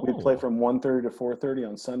 we'd play from 1:30 to 4:30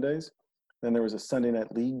 on Sundays. Then there was a Sunday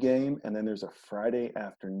night league game, and then there's a Friday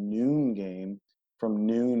afternoon game from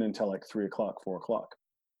noon until like 3 o'clock, 4 o'clock.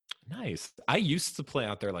 Nice. I used to play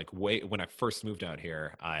out there like when I first moved out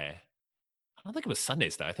here. I don't think it was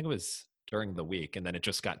Sundays though. I think it was during the week, and then it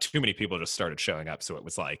just got too many people just started showing up, so it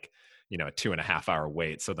was like a 2.5 hour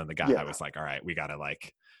wait. So then the guy was like, all right, we got to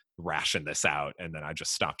like ration this out, and then I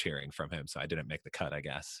just stopped hearing from him, so I didn't make the cut, I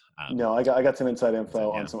guess. No, I got some inside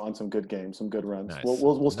info on some good games, some good runs. Nice.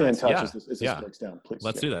 We'll stay in touch as this Yeah. breaks down, please.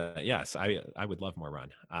 Let's do that. Yes, I would love more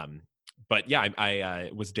run. But yeah,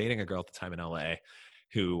 I was dating a girl at the time in LA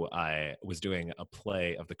who was doing a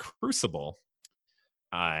play of The Crucible,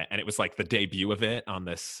 and it was like the debut of it on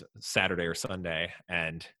this Saturday or Sunday,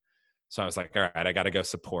 and so I was like, all right, I got to go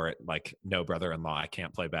support. Like, no, brother-in-law, I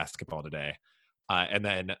can't play basketball today. And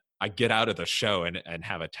then I get out of the show and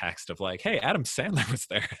have a text of like, hey, Adam Sandler was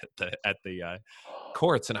there at the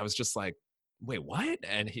courts. And I was just like, wait, what?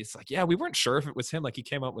 And he's like, yeah, we weren't sure if it was him. Like, he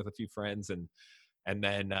came up with a few friends, and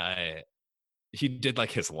then he did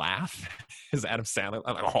like his laugh, his Adam Sandler.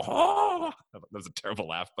 I'm like, oh, that was a terrible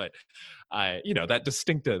laugh, but that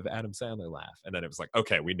distinctive Adam Sandler laugh. And then it was like,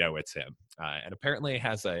 okay, we know it's him. And apparently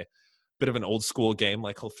has a bit of an old school game.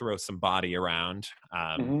 Like, he'll throw some body around.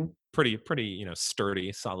 Pretty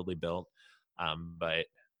sturdy, solidly built. But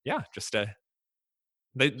yeah, just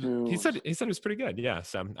he said it was pretty good. Yeah.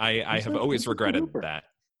 So I have always regretted that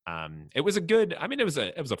It was a good. I mean, it was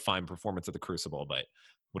a fine performance at the Crucible, but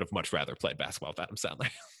would have much rather played basketball with Adam Sandler.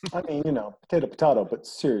 I mean, potato, potato, but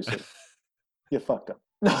seriously, you fucked up.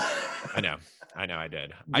 I know. I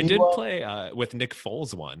did. I Do you, did play with Nick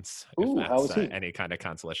Foles once, if ooh, how that's was he? any kind of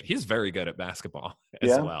consolation. He's very good at basketball as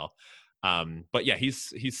Yeah? well. But yeah,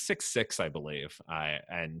 he's 6'6", I believe.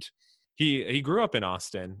 And he grew up in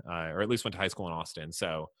Austin, or at least went to high school in Austin.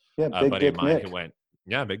 So Yeah, a Big buddy of Dick mine Nick. who went,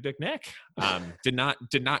 yeah, Big Dick Nick. Did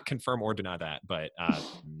not confirm or deny that, but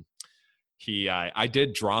I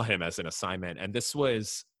did draw him as an assignment, and this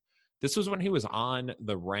was when he was on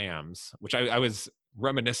the Rams, which I was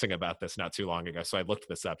reminiscing about this not too long ago. So I looked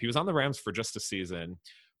this up. He was on the Rams for just a season,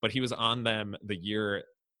 but he was on them the year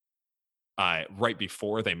right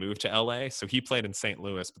before they moved to LA. So he played in St.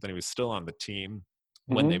 Louis, but then he was still on the team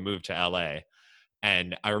when they moved to LA.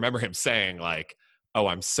 And I remember him saying like, "Oh,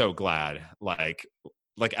 I'm so glad. Like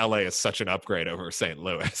LA is such an upgrade over St.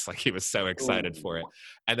 Louis." Like he was so excited for it.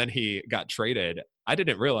 And then he got traded. I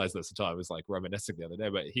didn't realize this until I was like reminiscing the other day,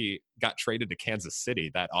 but he got traded to Kansas City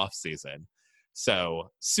that offseason.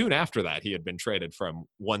 So soon after that, he had been traded from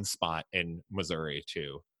one spot in Missouri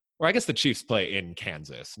to, or I guess the Chiefs play in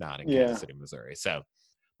Kansas, not in Kansas City, Missouri. So,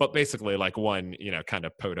 but basically like one, kind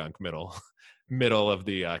of podunk middle of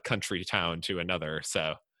the country town to another.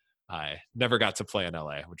 So I never got to play in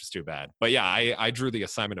LA, which is too bad. But yeah, I drew the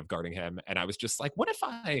assignment of guarding him, and I was just like, what if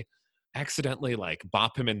I accidentally like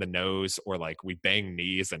bop him in the nose, or like we bang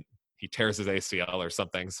knees and he tears his ACL or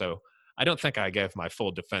something? So I don't think I gave my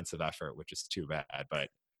full defensive effort, which is too bad. But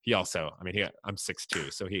he also, I mean, I'm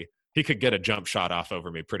 6'2", so he could get a jump shot off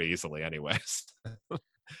over me pretty easily anyways.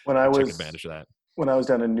 When I took was advantage of that. When I was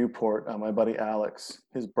down in Newport, my buddy Alex,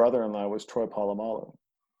 his brother-in-law was Troy Polamalu.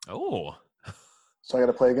 Oh. So I got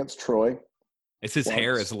to play against Troy. Is his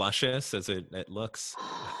hair as luscious as it looks?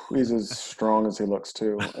 He's as strong as he looks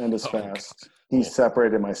too, and as fast. God. He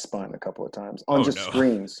separated my spine a couple of times on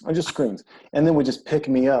screens. And then would just pick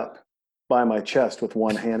me up by my chest with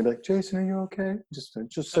one hand and be like, "Jason, are you okay?" Just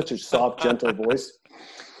such a soft, gentle voice.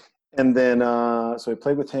 And then, so I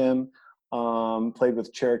played with him, played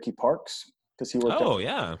with Cherokee Parks because he worked out.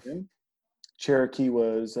 Yeah. Cherokee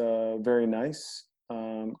was very nice.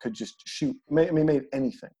 Could just shoot. Made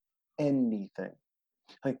anything.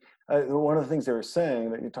 Like one of the things they were saying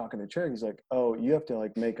that you're talking to Cherokee is like, oh, you have to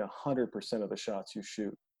like make 100% of the shots you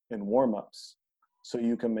shoot in warm-ups, so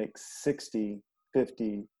you can make 60,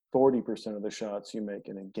 50, 40% of the shots you make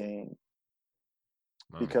in a game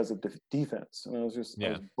because of defense. And I was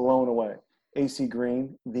blown away. AC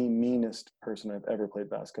Green, the meanest person I've ever played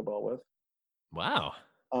basketball with. Wow.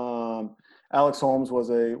 Alex Holmes was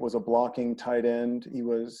a blocking tight end. He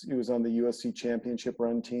was on the USC championship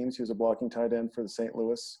run teams. He was a blocking tight end for the St.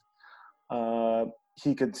 Louis.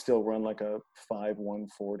 He could still run like a 5'1"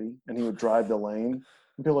 40, and he would drive the lane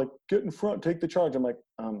and be like, "Get in front, take the charge." I'm like,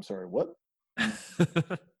 "I'm sorry, what?"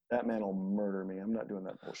 That man will murder me. I'm not doing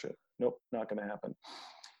that bullshit. Nope, not going to happen.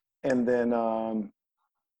 And then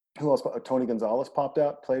who else? Tony Gonzalez popped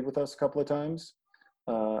out, played with us a couple of times.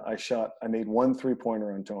 I made one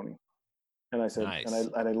 3-pointer on Tony. And I said, nice.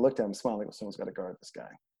 and I looked at him smiling, like, someone's got to guard this guy.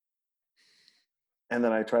 And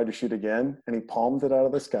then I tried to shoot again, and he palmed it out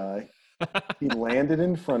of the sky. He landed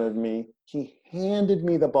in front of me. He handed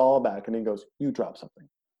me the ball back, and he goes, "You drop something."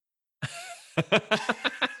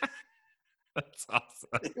 That's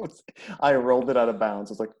awesome. I rolled it out of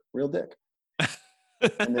bounds. I was like, real dick.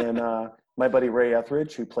 And then my buddy Ray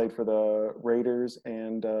Etheridge, who played for the Raiders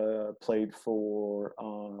and played for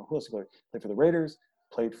who else played? Played for the Raiders.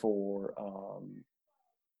 Played for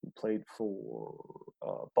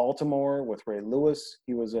Baltimore with Ray Lewis.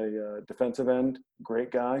 He was a defensive end,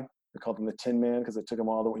 great guy. We called him the Tin Man because it took him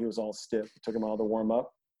he was all stiff. It took him all to warm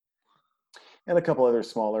up. And a couple other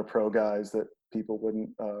smaller pro guys that people wouldn't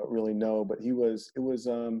really know, but it was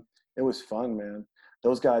fun, man.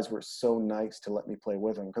 Those guys were so nice to let me play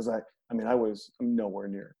with them because I'm nowhere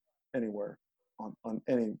near anywhere on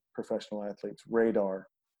any professional athlete's radar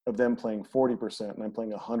of them playing 40% and I'm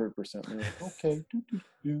playing 100%. And they're like, okay,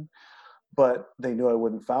 but they knew I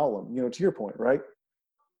wouldn't foul them. To your point, right?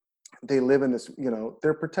 They live in this,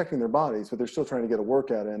 they're protecting their bodies, but they're still trying to get a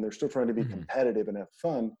workout in. They're still trying to be competitive and have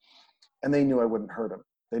fun. And they knew I wouldn't hurt them.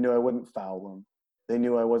 They knew I wouldn't foul them. They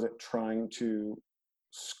knew I wasn't trying to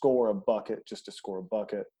score a bucket just to score a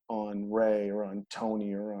bucket on Ray or on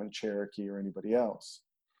Tony or on Cherokee or anybody else.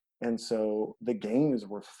 And so the games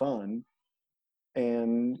were fun.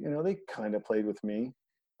 And, they kind of played with me.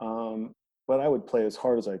 But I would play as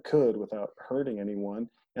hard as I could without hurting anyone.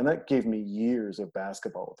 And that gave me years of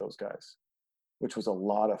basketball with those guys, which was a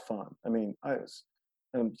lot of fun. I mean,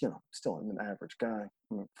 And, still I'm an average guy.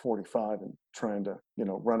 I'm 45 and trying to,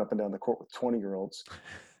 run up and down the court with 20-year-olds.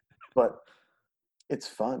 But it's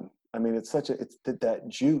fun. I mean, it's that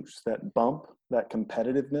juice, that bump, that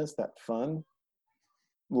competitiveness, that fun.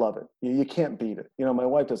 Love it. You can't beat it. My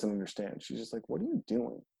wife doesn't understand. She's just like, what are you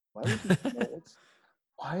doing? Why would you,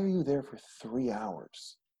 why are you there for 3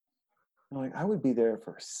 hours? I'm like, I would be there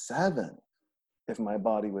for 7 if my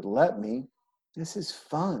body would let me. This is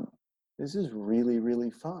fun. This is really,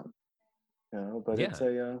 really fun. But Yeah.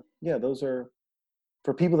 It's those are,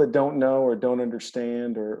 for people that don't know or don't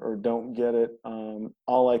understand or don't get it,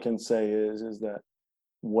 all I can say is that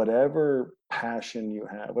whatever passion you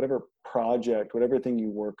have, whatever project, whatever thing you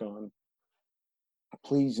work on,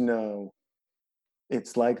 please know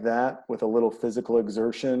it's like that with a little physical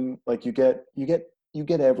exertion. Like you get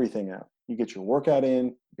everything out. You get your workout in,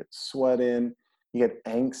 you get sweat in, you get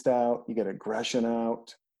angst out, you get aggression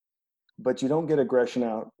out. But you don't get aggression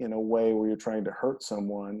out in a way where you're trying to hurt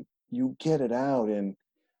someone. You get it out in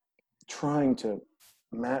trying to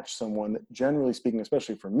match someone that, generally speaking,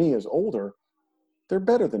 especially for me as older, they're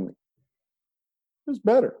better than me. Who's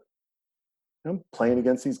better? I'm playing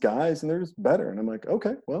against these guys and they're just better. And I'm like,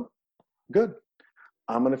 okay, well, good.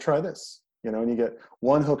 I'm going to try this. And you get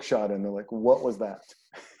one hook shot and they're like, what was that?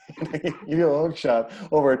 You do a hook shot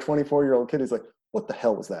over a 24-year-old kid. He's like, what the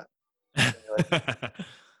hell was that? Like,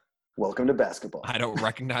 welcome to basketball. I don't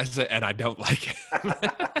recognize it and I don't like it.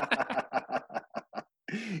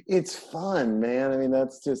 It's fun, man. I mean,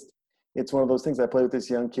 it's one of those things. I play with this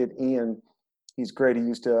young kid, Ian. He's great. He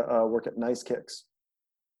used to work at Nice Kicks.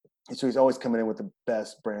 And so he's always coming in with the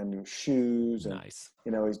best brand new shoes. And, nice.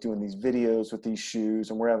 He's doing these videos with these shoes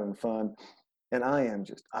and we're having fun. And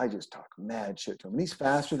I just talk mad shit to him. And he's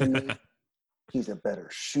faster than me. He's a better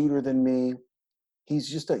shooter than me.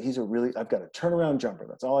 He's a really, I've got a turnaround jumper.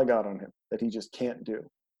 That's all I got on him that he just can't do.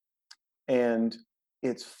 And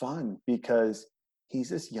it's fun because he's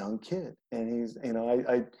this young kid and he's,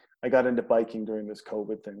 I got into biking during this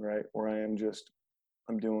COVID thing, right? Where I'm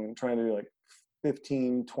trying to do like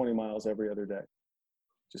 15, 20 miles every other day.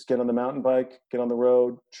 Just get on the mountain bike, get on the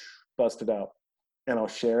road, bust it out. And I'll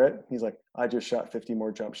share it. He's like, I just shot 50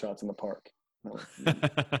 more jump shots in the park. I'm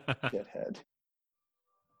like, get head.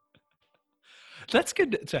 That's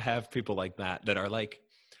good to have people like that are like,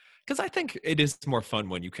 because I think it is more fun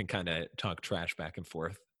when you can kind of talk trash back and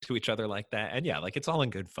forth to each other like that. And yeah, like it's all in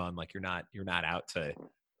good fun. Like you're not out to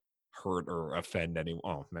hurt or offend anyone.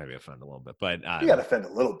 Oh, maybe offend a little bit, but you got to offend a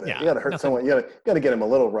little bit. Yeah, you got to hurt someone. You got to get him a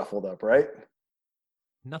little ruffled up, right?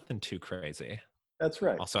 Nothing too crazy. That's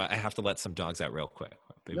right. Also, I have to let some dogs out real quick.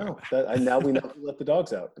 Now we know who let the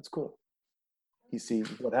dogs out. It's cool. You see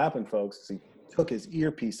what happened, folks, is he took his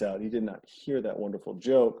earpiece out. He did not hear that wonderful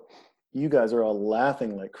joke. You guys are all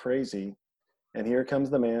laughing like crazy. And here comes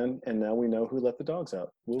the man, and now we know who let the dogs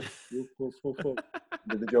out. Woof, woof, woof, woof, woof.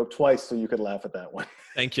 Did the joke twice so you could laugh at that one.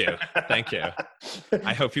 Thank you.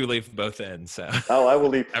 I hope you leave both in. So. Oh, I will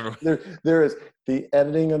leave. There is, the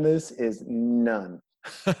editing on this is none.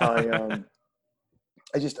 I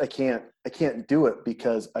can't do it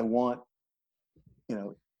because I want,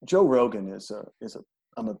 Joe Rogan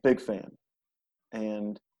I'm a big fan.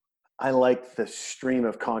 And I like the stream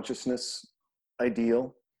of consciousness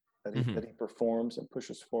ideal that he performs and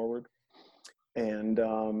pushes forward. And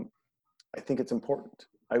I think it's important.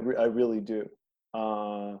 I really do.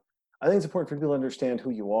 I think it's important for people to understand who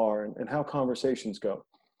you are and how conversations go.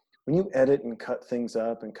 When you edit and cut things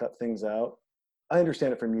up and cut things out, I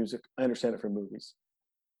understand it for music. I understand it for movies.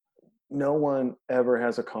 No one ever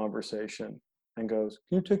has a conversation and goes,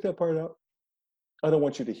 can you take that part out? I don't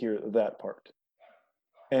want you to hear that part.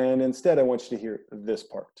 And instead, I want you to hear this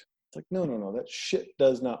part. It's like, no, that shit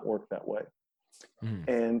does not work that way.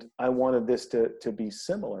 And I wanted this to be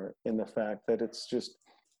similar in the fact that it's just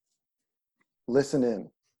listen in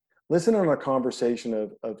on a conversation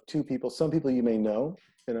of two people. Some people you may know,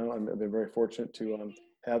 I've been very fortunate to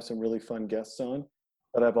have some really fun guests on,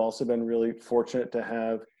 but I've also been really fortunate to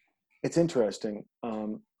have, it's interesting.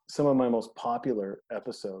 Some of my most popular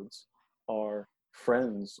episodes are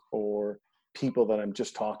friends or people that I'm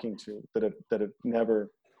just talking to that have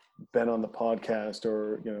never been on the podcast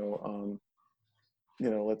or,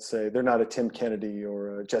 let's say they're not a Tim Kennedy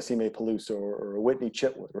or a Jesse May Peluso or a Whitney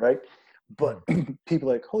Chitwood, right? But people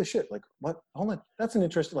are like, holy shit, like what? Hold on, that's an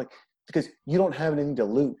interesting, because you don't have anything to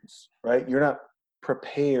lose, right? You're not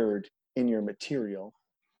prepared in your material.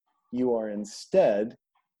 You are instead,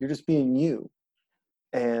 you're just being you.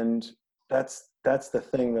 And that's the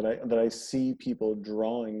thing that I see people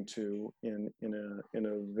drawing to in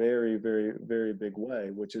a very, very, very big way,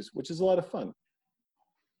 which is a lot of fun.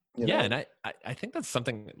 Yeah, and I think that's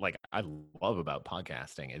something like I love about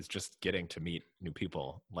podcasting is just getting to meet new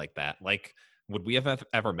people like that. Like, would we have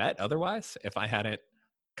ever met otherwise if I hadn't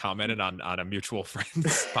commented on a mutual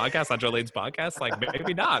friend's podcast, on Jolene's podcast? Like,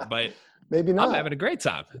 maybe not, but maybe not. I'm having a great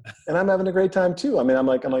time. And I'm having a great time too. I mean, I'm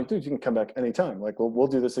like, dude, you can come back anytime. Like, we'll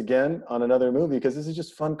do this again on another movie because this is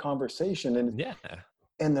just fun conversation. And Yeah.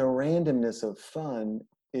 And the randomness of fun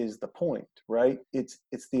is the point, right? It's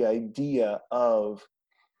the idea of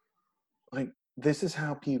like, this is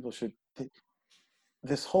how people should,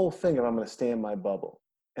 this whole thing of I'm going to stay in my bubble.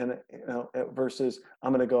 And, versus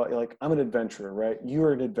I'm going to go, like, I'm an adventurer, right?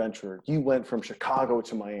 You're an adventurer. You went from Chicago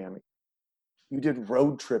to Miami. You did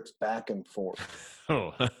road trips back and forth.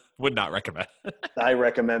 Oh, would not recommend. I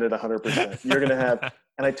recommend it 100%. You're going to have,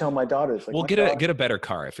 and I tell my daughters, like, well, get a better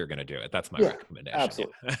car if you're going to do it. That's my recommendation.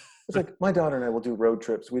 Absolutely. It's like my daughter and I will do road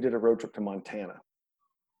trips. We did a road trip to Montana.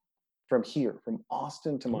 From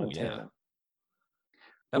Austin to Montana. Yeah.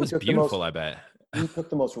 That was beautiful, I bet. We took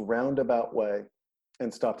the most roundabout way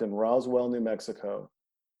and stopped in Roswell, New Mexico,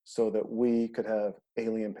 so that we could have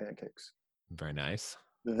alien pancakes. Very nice.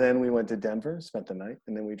 Then we went to Denver, spent the night,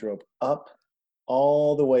 and then we drove up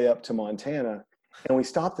all the way up to Montana, and we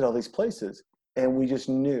stopped at all these places, and we just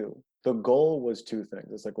knew the goal was two things.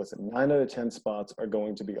 It's like, listen, 9 out of 10 spots are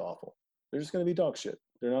going to be awful. They're just going to be dog shit.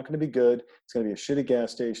 They're not going to be good. It's going to be a shitty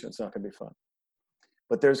gas station. It's not going to be fun.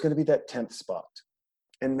 But there's going to be that 10th spot.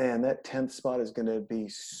 And man, that 10th spot is going to be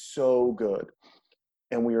so good.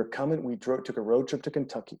 And we took a road trip to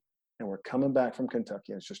Kentucky, and we're coming back from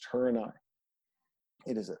Kentucky, and it's just her and I.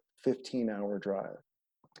 It is a 15-hour drive.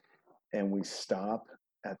 And we stop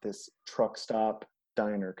at this truck stop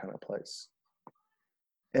diner kind of place.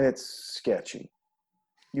 And it's sketchy.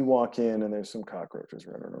 You walk in and there's some cockroaches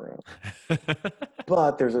running around.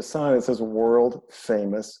 But there's a sign that says world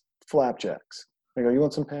famous flapjacks. I go, you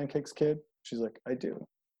want some pancakes, kid? She's like, I do.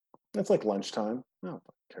 It's like lunchtime. I don't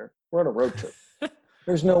care. We're on a road trip.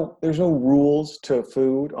 There's no rules to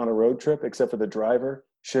food on a road trip except for the driver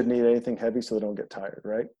shouldn't eat anything heavy so they don't get tired,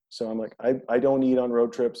 right? So I'm like, I don't eat on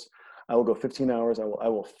road trips. I will go 15 hours. I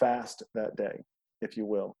will fast that day, if you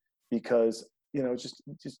will, because just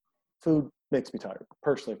food makes me tired,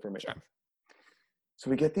 personally for me. Sure. So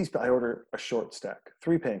we get these, I order a short stack,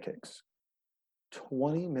 3 pancakes.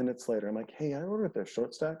 20 minutes later, I'm like, hey, I ordered the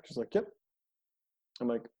short stack. She's like, yep. I'm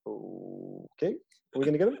like, okay, are we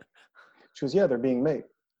gonna get them? She goes, yeah, they're being made.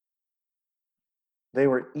 They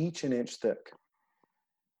were each an inch thick.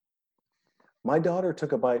 My daughter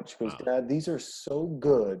took a bite and she goes, Dad, these are so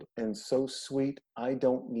good and so sweet, I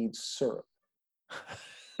don't need syrup.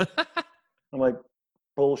 I'm like,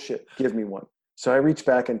 bullshit, give me one. So I reach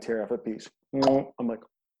back and tear off a piece. I'm like,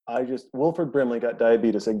 Wilford Brimley got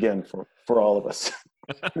diabetes again for all of us.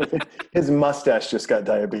 His mustache just got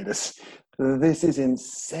diabetes. This is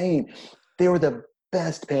insane. They were the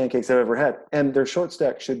best pancakes I've ever had. And their short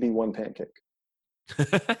stack should be 1 pancake.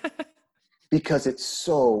 Because it's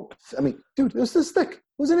so, dude, it was this thick. It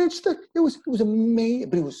was an inch thick. It was amazing,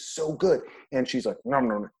 but it was so good. And she's like,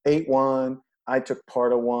 no, ate one. I took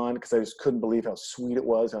part of one because I just couldn't believe how sweet it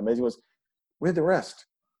was, how amazing it was. We had the rest.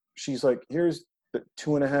 She's like, here's the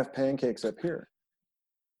 2.5 pancakes up here.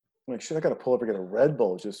 I'm like, shit, I got to pull over and get a Red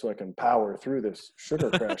Bull just so I can power through this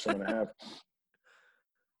sugar crash I'm going to have.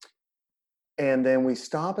 And then we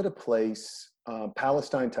stop at a place,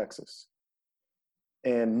 Palestine, Texas.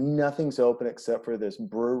 And nothing's open except for this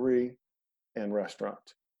brewery and restaurant.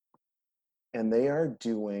 And they are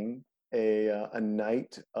doing a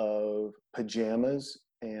night of pajamas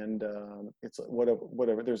and it's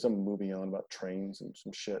whatever. There's a movie on about trains and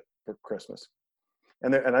some shit for Christmas.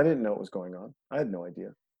 And I didn't know what was going on. I had no idea.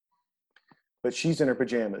 But she's in her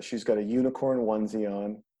pajamas. She's got a unicorn onesie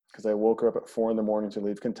on because I woke her up at 4 a.m. to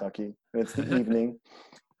leave Kentucky. And it's the evening.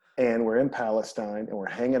 And we're in Palestine and we're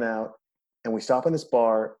hanging out. And we stop in this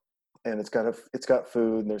bar and it's got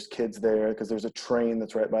food and there's kids there because there's a train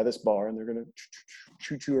that's right by this bar and they're going to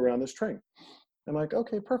choo-choo around this train. I'm like,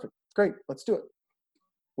 okay, perfect. Great. Let's do it.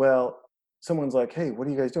 Well, someone's like, hey, what are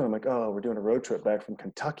you guys doing? I'm like, oh, we're doing a road trip back from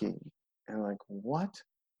Kentucky. And I'm like, what?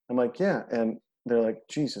 I'm like, yeah. And they're like,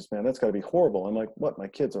 Jesus, man, that's got to be horrible. I'm like, what? My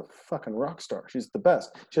kid's a fucking rock star. She's the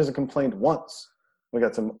best. She hasn't complained once. We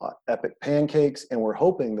got some epic pancakes, and we're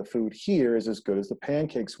hoping the food here is as good as the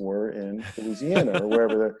pancakes were in Louisiana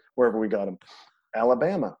or wherever we got them,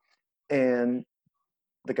 Alabama. And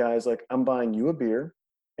the guy's like, I'm buying you a beer,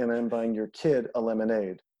 and I'm buying your kid a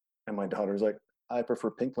lemonade. And my daughter's like, I prefer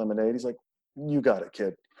pink lemonade. He's like, you got it,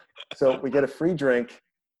 kid. So we get a free drink.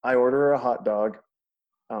 I order her a hot dog,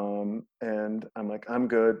 and I'm like, I'm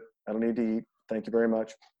good. I don't need to eat. Thank you very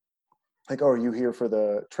much. like, oh, are you here for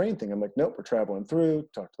the train thing? I'm like, nope, we're traveling through,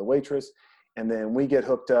 talk to the waitress. And then we get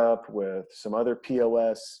hooked up with some other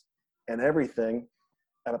POS and everything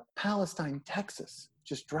out of Palestine, Texas,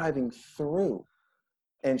 just driving through.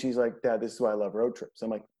 And she's like, Dad, this is why I love road trips. I'm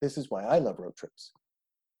like, this is why I love road trips.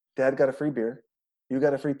 Dad got a free beer. You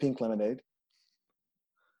got a free pink lemonade.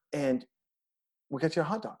 And we got you a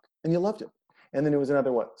hot dog. And you loved it. And then it was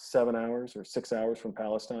another, 7 hours or 6 hours from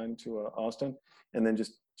Palestine to Austin. And then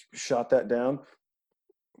just shot that down.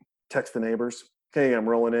 Text the neighbors. Okay, I'm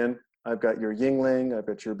rolling in. I've got your Yingling. I've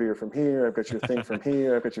got your beer from here. I've got your thing from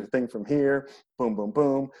here. I've got your thing from here. Boom, boom,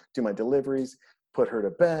 boom. Do my deliveries. Put her to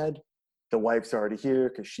bed. The wife's already here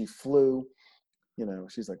because she flew. You know,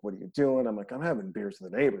 she's like, what are you doing? I'm like, I'm having beers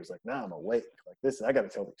with the neighbors. Like, now I'm awake. Like this, I got to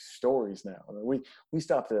tell these stories now. I mean, we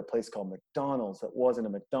stopped at a place called McDonald's. That wasn't a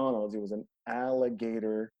McDonald's. It was an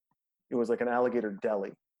alligator. It was like an alligator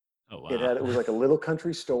deli. Oh, wow. It was like a little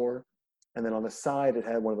country store. And then on the side, it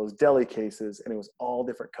had one of those deli cases, and it was all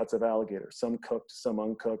different cuts of alligator, some cooked, some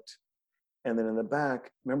uncooked. And then in the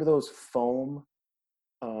back, remember those foam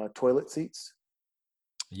toilet seats?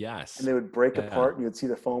 Yes. And they would break apart, and you'd see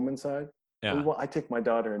the foam inside. Yeah. I take my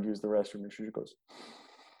daughter and use the restroom, and she goes,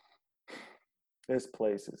 this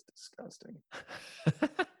place is disgusting.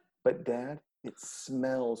 But Dad, it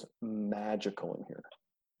smells magical in here.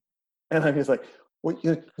 And I'm just like, well,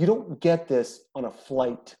 you don't get this on a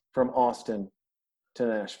flight from Austin to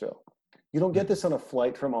Nashville. You don't get this on a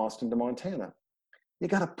flight from Austin to Montana. You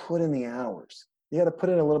got to put in the hours. You got to put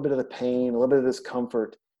in a little bit of the pain, a little bit of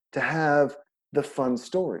discomfort to have the fun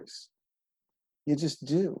stories. You just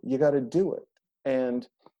do. You got to do it. And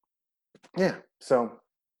yeah, so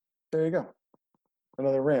there you go.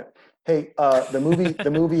 Another rant. Hey, the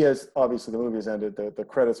movie has ended. The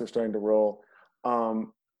credits are starting to roll.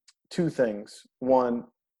 Two things. One,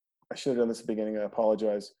 I should have done this at the beginning. I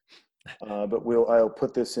apologize. But I'll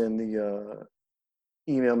put this in the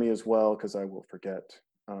email me as well because I will forget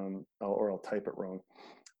or I'll type it wrong.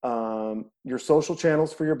 Your social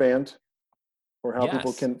channels for your band, or how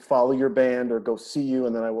people can follow your band or go see you,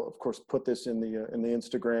 and then I will of course put this in the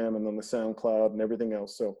Instagram and on the SoundCloud and everything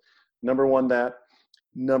else. So number one, that.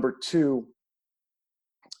 Number two,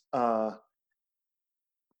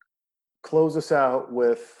 close us out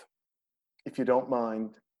with, if you don't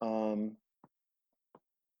mind,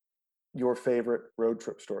 your favorite road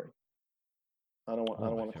trip story. I don't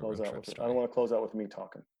want to close out with it. I don't want to close out with me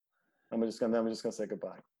talking. I'm just gonna say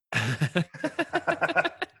goodbye.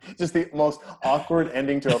 Just the most awkward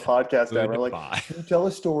ending to a podcast ever. Like, you tell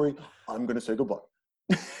a story, I'm gonna say goodbye.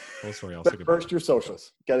 But first, your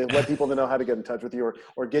socials. Got to let people know how to get in touch with you,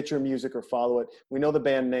 or get your music, or follow it. We know the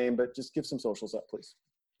band name, but just give some socials up, please.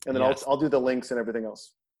 And then I'll do the links and everything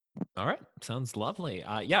else. All right, sounds lovely.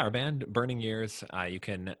 Our band Burning Years. You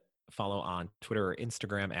can follow on Twitter or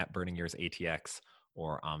Instagram at Burning Years ATX,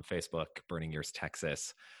 or on Facebook Burning Years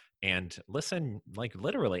Texas, and listen like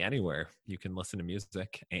literally anywhere you can listen to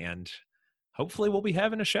music. And hopefully we'll be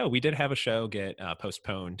having a show. We did have a show get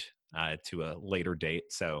postponed to a later date,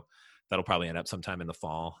 so that'll probably end up sometime in the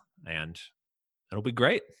fall, and it'll be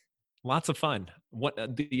great. Lots of fun. What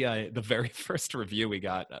the very first review we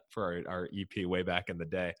got for our EP way back in the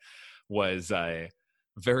day was a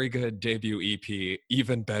very good debut EP,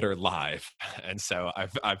 even better live. And so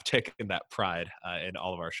I've taken that pride in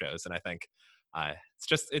all of our shows, and I think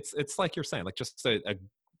it's like you're saying, like just a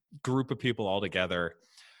group of people all together,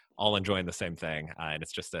 all enjoying the same thing, and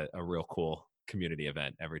it's just a real cool community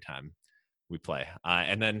event every time we play.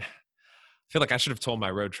 And then I feel like I should have told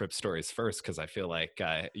my road trip stories first, because I feel like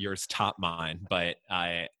yours top mine. But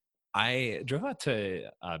I drove out to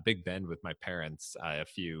Big Bend with my parents a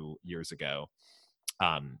few years ago,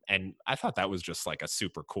 and I thought that was just like a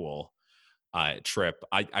super cool trip.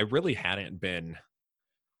 I really hadn't been,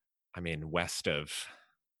 west of,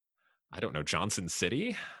 I don't know, Johnson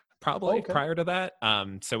City probably prior to that.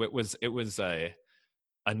 So it was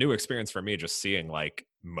a new experience for me, just seeing like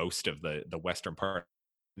most of the western part.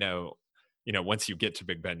 You know, once you get to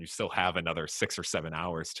Big Bend, you still have another 6 or 7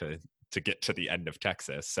 hours to get to the end of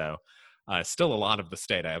Texas. So still a lot of the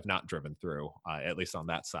state I have not driven through, at least on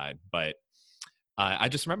that side. But I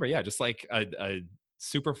just remember, just like a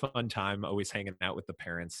super fun time, always hanging out with the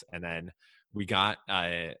parents. And then we got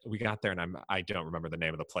there, and I don't remember the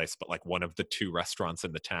name of the place, but like one of the 2 restaurants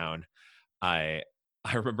in the town. I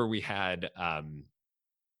remember we had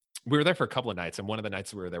we were there for a couple of nights, and one of the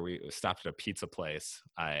nights we were there, we stopped at a pizza place.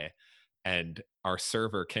 And our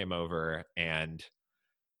server came over, and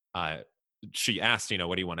she asked,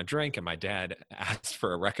 what do you want to drink? And my dad asked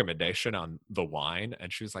for a recommendation on the wine,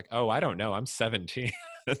 and she was like, oh, I don't know, I'm 17.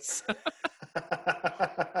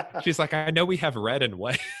 She's like, I know we have red and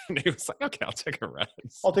white. And he was like, okay, I'll take a red.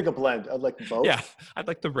 I'll take a blend. I'd like both. Yeah, I'd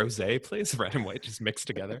like the rosé, please. Red and white just mixed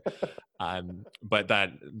together. But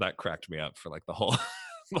that cracked me up for like the whole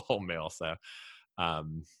the whole meal. So, but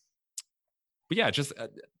yeah, just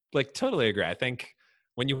like totally agree. I think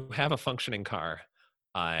when you have a functioning car,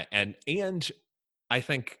 and I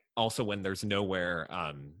think also when there's nowhere,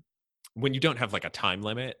 when you don't have like a time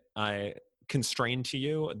limit constrained to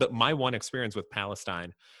you. My one experience with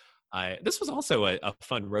Palestine, this was also a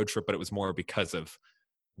fun road trip, but it was more because of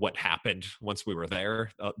what happened once we were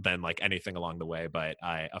there than like anything along the way. But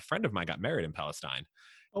a friend of mine got married in Palestine,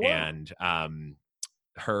 Oh, wow. and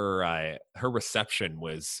her reception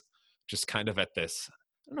was just kind of at this,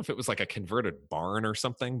 I don't know if it was like a converted barn or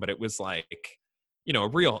something, but it was like, you know,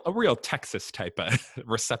 a real Texas type of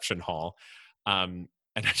reception hall. And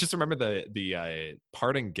I just remember the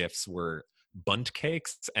parting gifts were bunt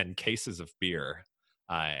cakes and cases of beer.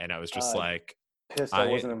 And I was just like, pissed I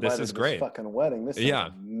wasn't invited this is to great. this fucking wedding. This is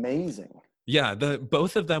amazing. Yeah,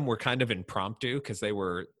 both of them were kind of impromptu because they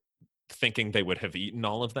were thinking they would have eaten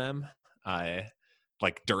all of them,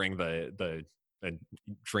 like during the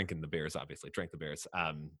drinking the beers, obviously drink the beers.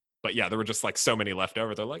 But yeah, there were just like so many left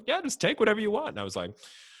over. They're like, yeah, just take whatever you want. And I was like,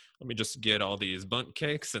 let me just get all these bunt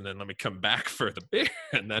cakes and then let me come back for the beer,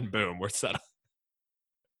 and then boom, we're set up.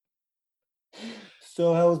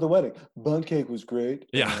 So how was the wedding? Bunt cake was great.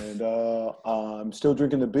 Yeah. And I'm still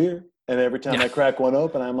drinking the beer. And every time I crack one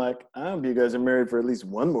open, I'm like, I hope you guys are married for at least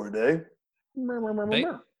one more day.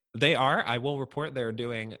 They are. I will report they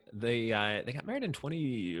got married in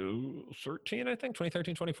 2013, I think,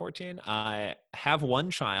 2013, 2014. I have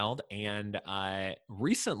one child, and I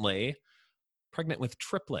recently pregnant with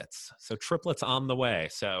triplets. So triplets on the way.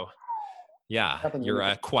 So yeah,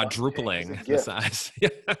 you're quadrupling the size. We're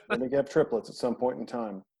going to have triplets at some point in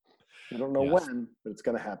time. We don't know when, but it's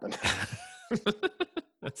going to happen.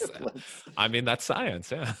 I mean, that's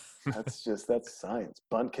science. Yeah. That's science.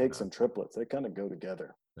 Bunt cakes and triplets, they kind of go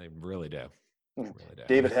together. They really do. Really do.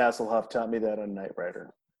 David Hasselhoff taught me that on Knight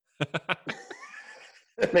Rider.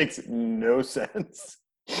 It makes no sense.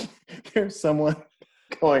 There's someone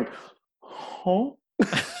going, huh?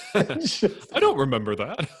 I don't remember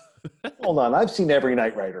that. Hold on, I've seen every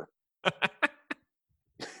Knight Rider.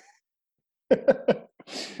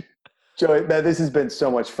 Joey, man, this has been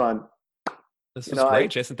so much fun. This was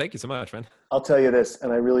great, Jason. Thank you so much, man. I'll tell you this,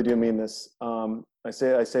 and I really do mean this. I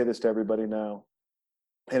say this to everybody now,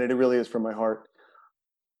 and it really is from my heart.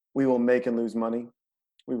 We will make and lose money.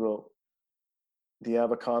 The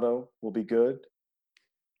avocado will be good.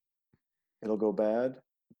 It'll go bad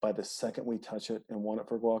by the second we touch it and want it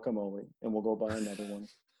for guacamole, and we'll go buy another one.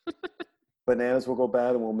 Bananas will go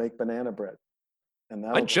bad, and we'll make banana bread. And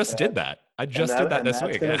I just did that. I just did that this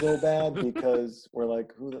week. That's going to go bad because we're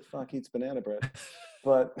like, who the fuck eats banana bread?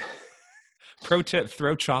 But pro tip,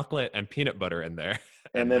 throw chocolate and peanut butter in there.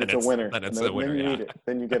 And then it's a winner. Then it's a winner, Then you eat it.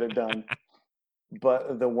 Then you get it done.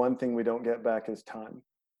 But the one thing we don't get back is time.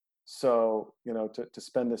 So, to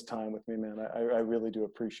spend this time with me, man, I really do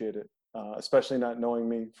appreciate it. Especially not knowing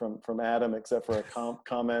me from Adam, except for a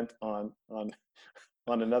comment on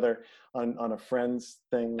a friend's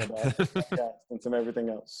thing about the podcast and some everything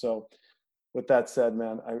else. So with that said,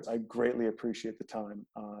 man, I greatly appreciate the time.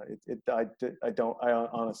 I don't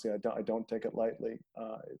take it lightly.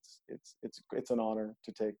 It's an honor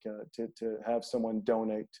to take to have someone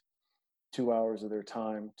donate 2 hours of their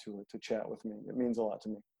time to chat with me. It means a lot to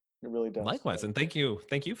me. It really does. Likewise, and thank you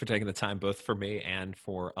for taking the time, both for me and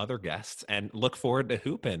for other guests. And look forward to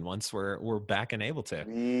hooping once we're back and able to.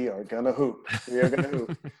 We are gonna hoop.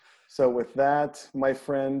 So with that, my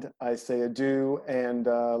friend, I say adieu, and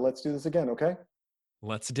let's do this again, okay?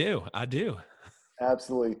 Let's do. I do.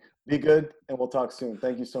 Absolutely. Be good, and we'll talk soon.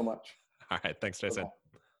 Thank you so much. All right. Thanks, Jason. Bye-bye.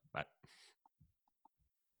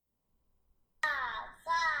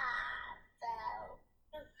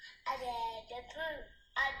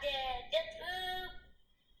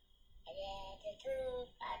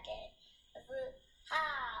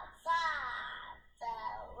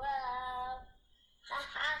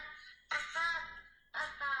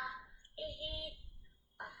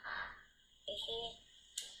 Hehe.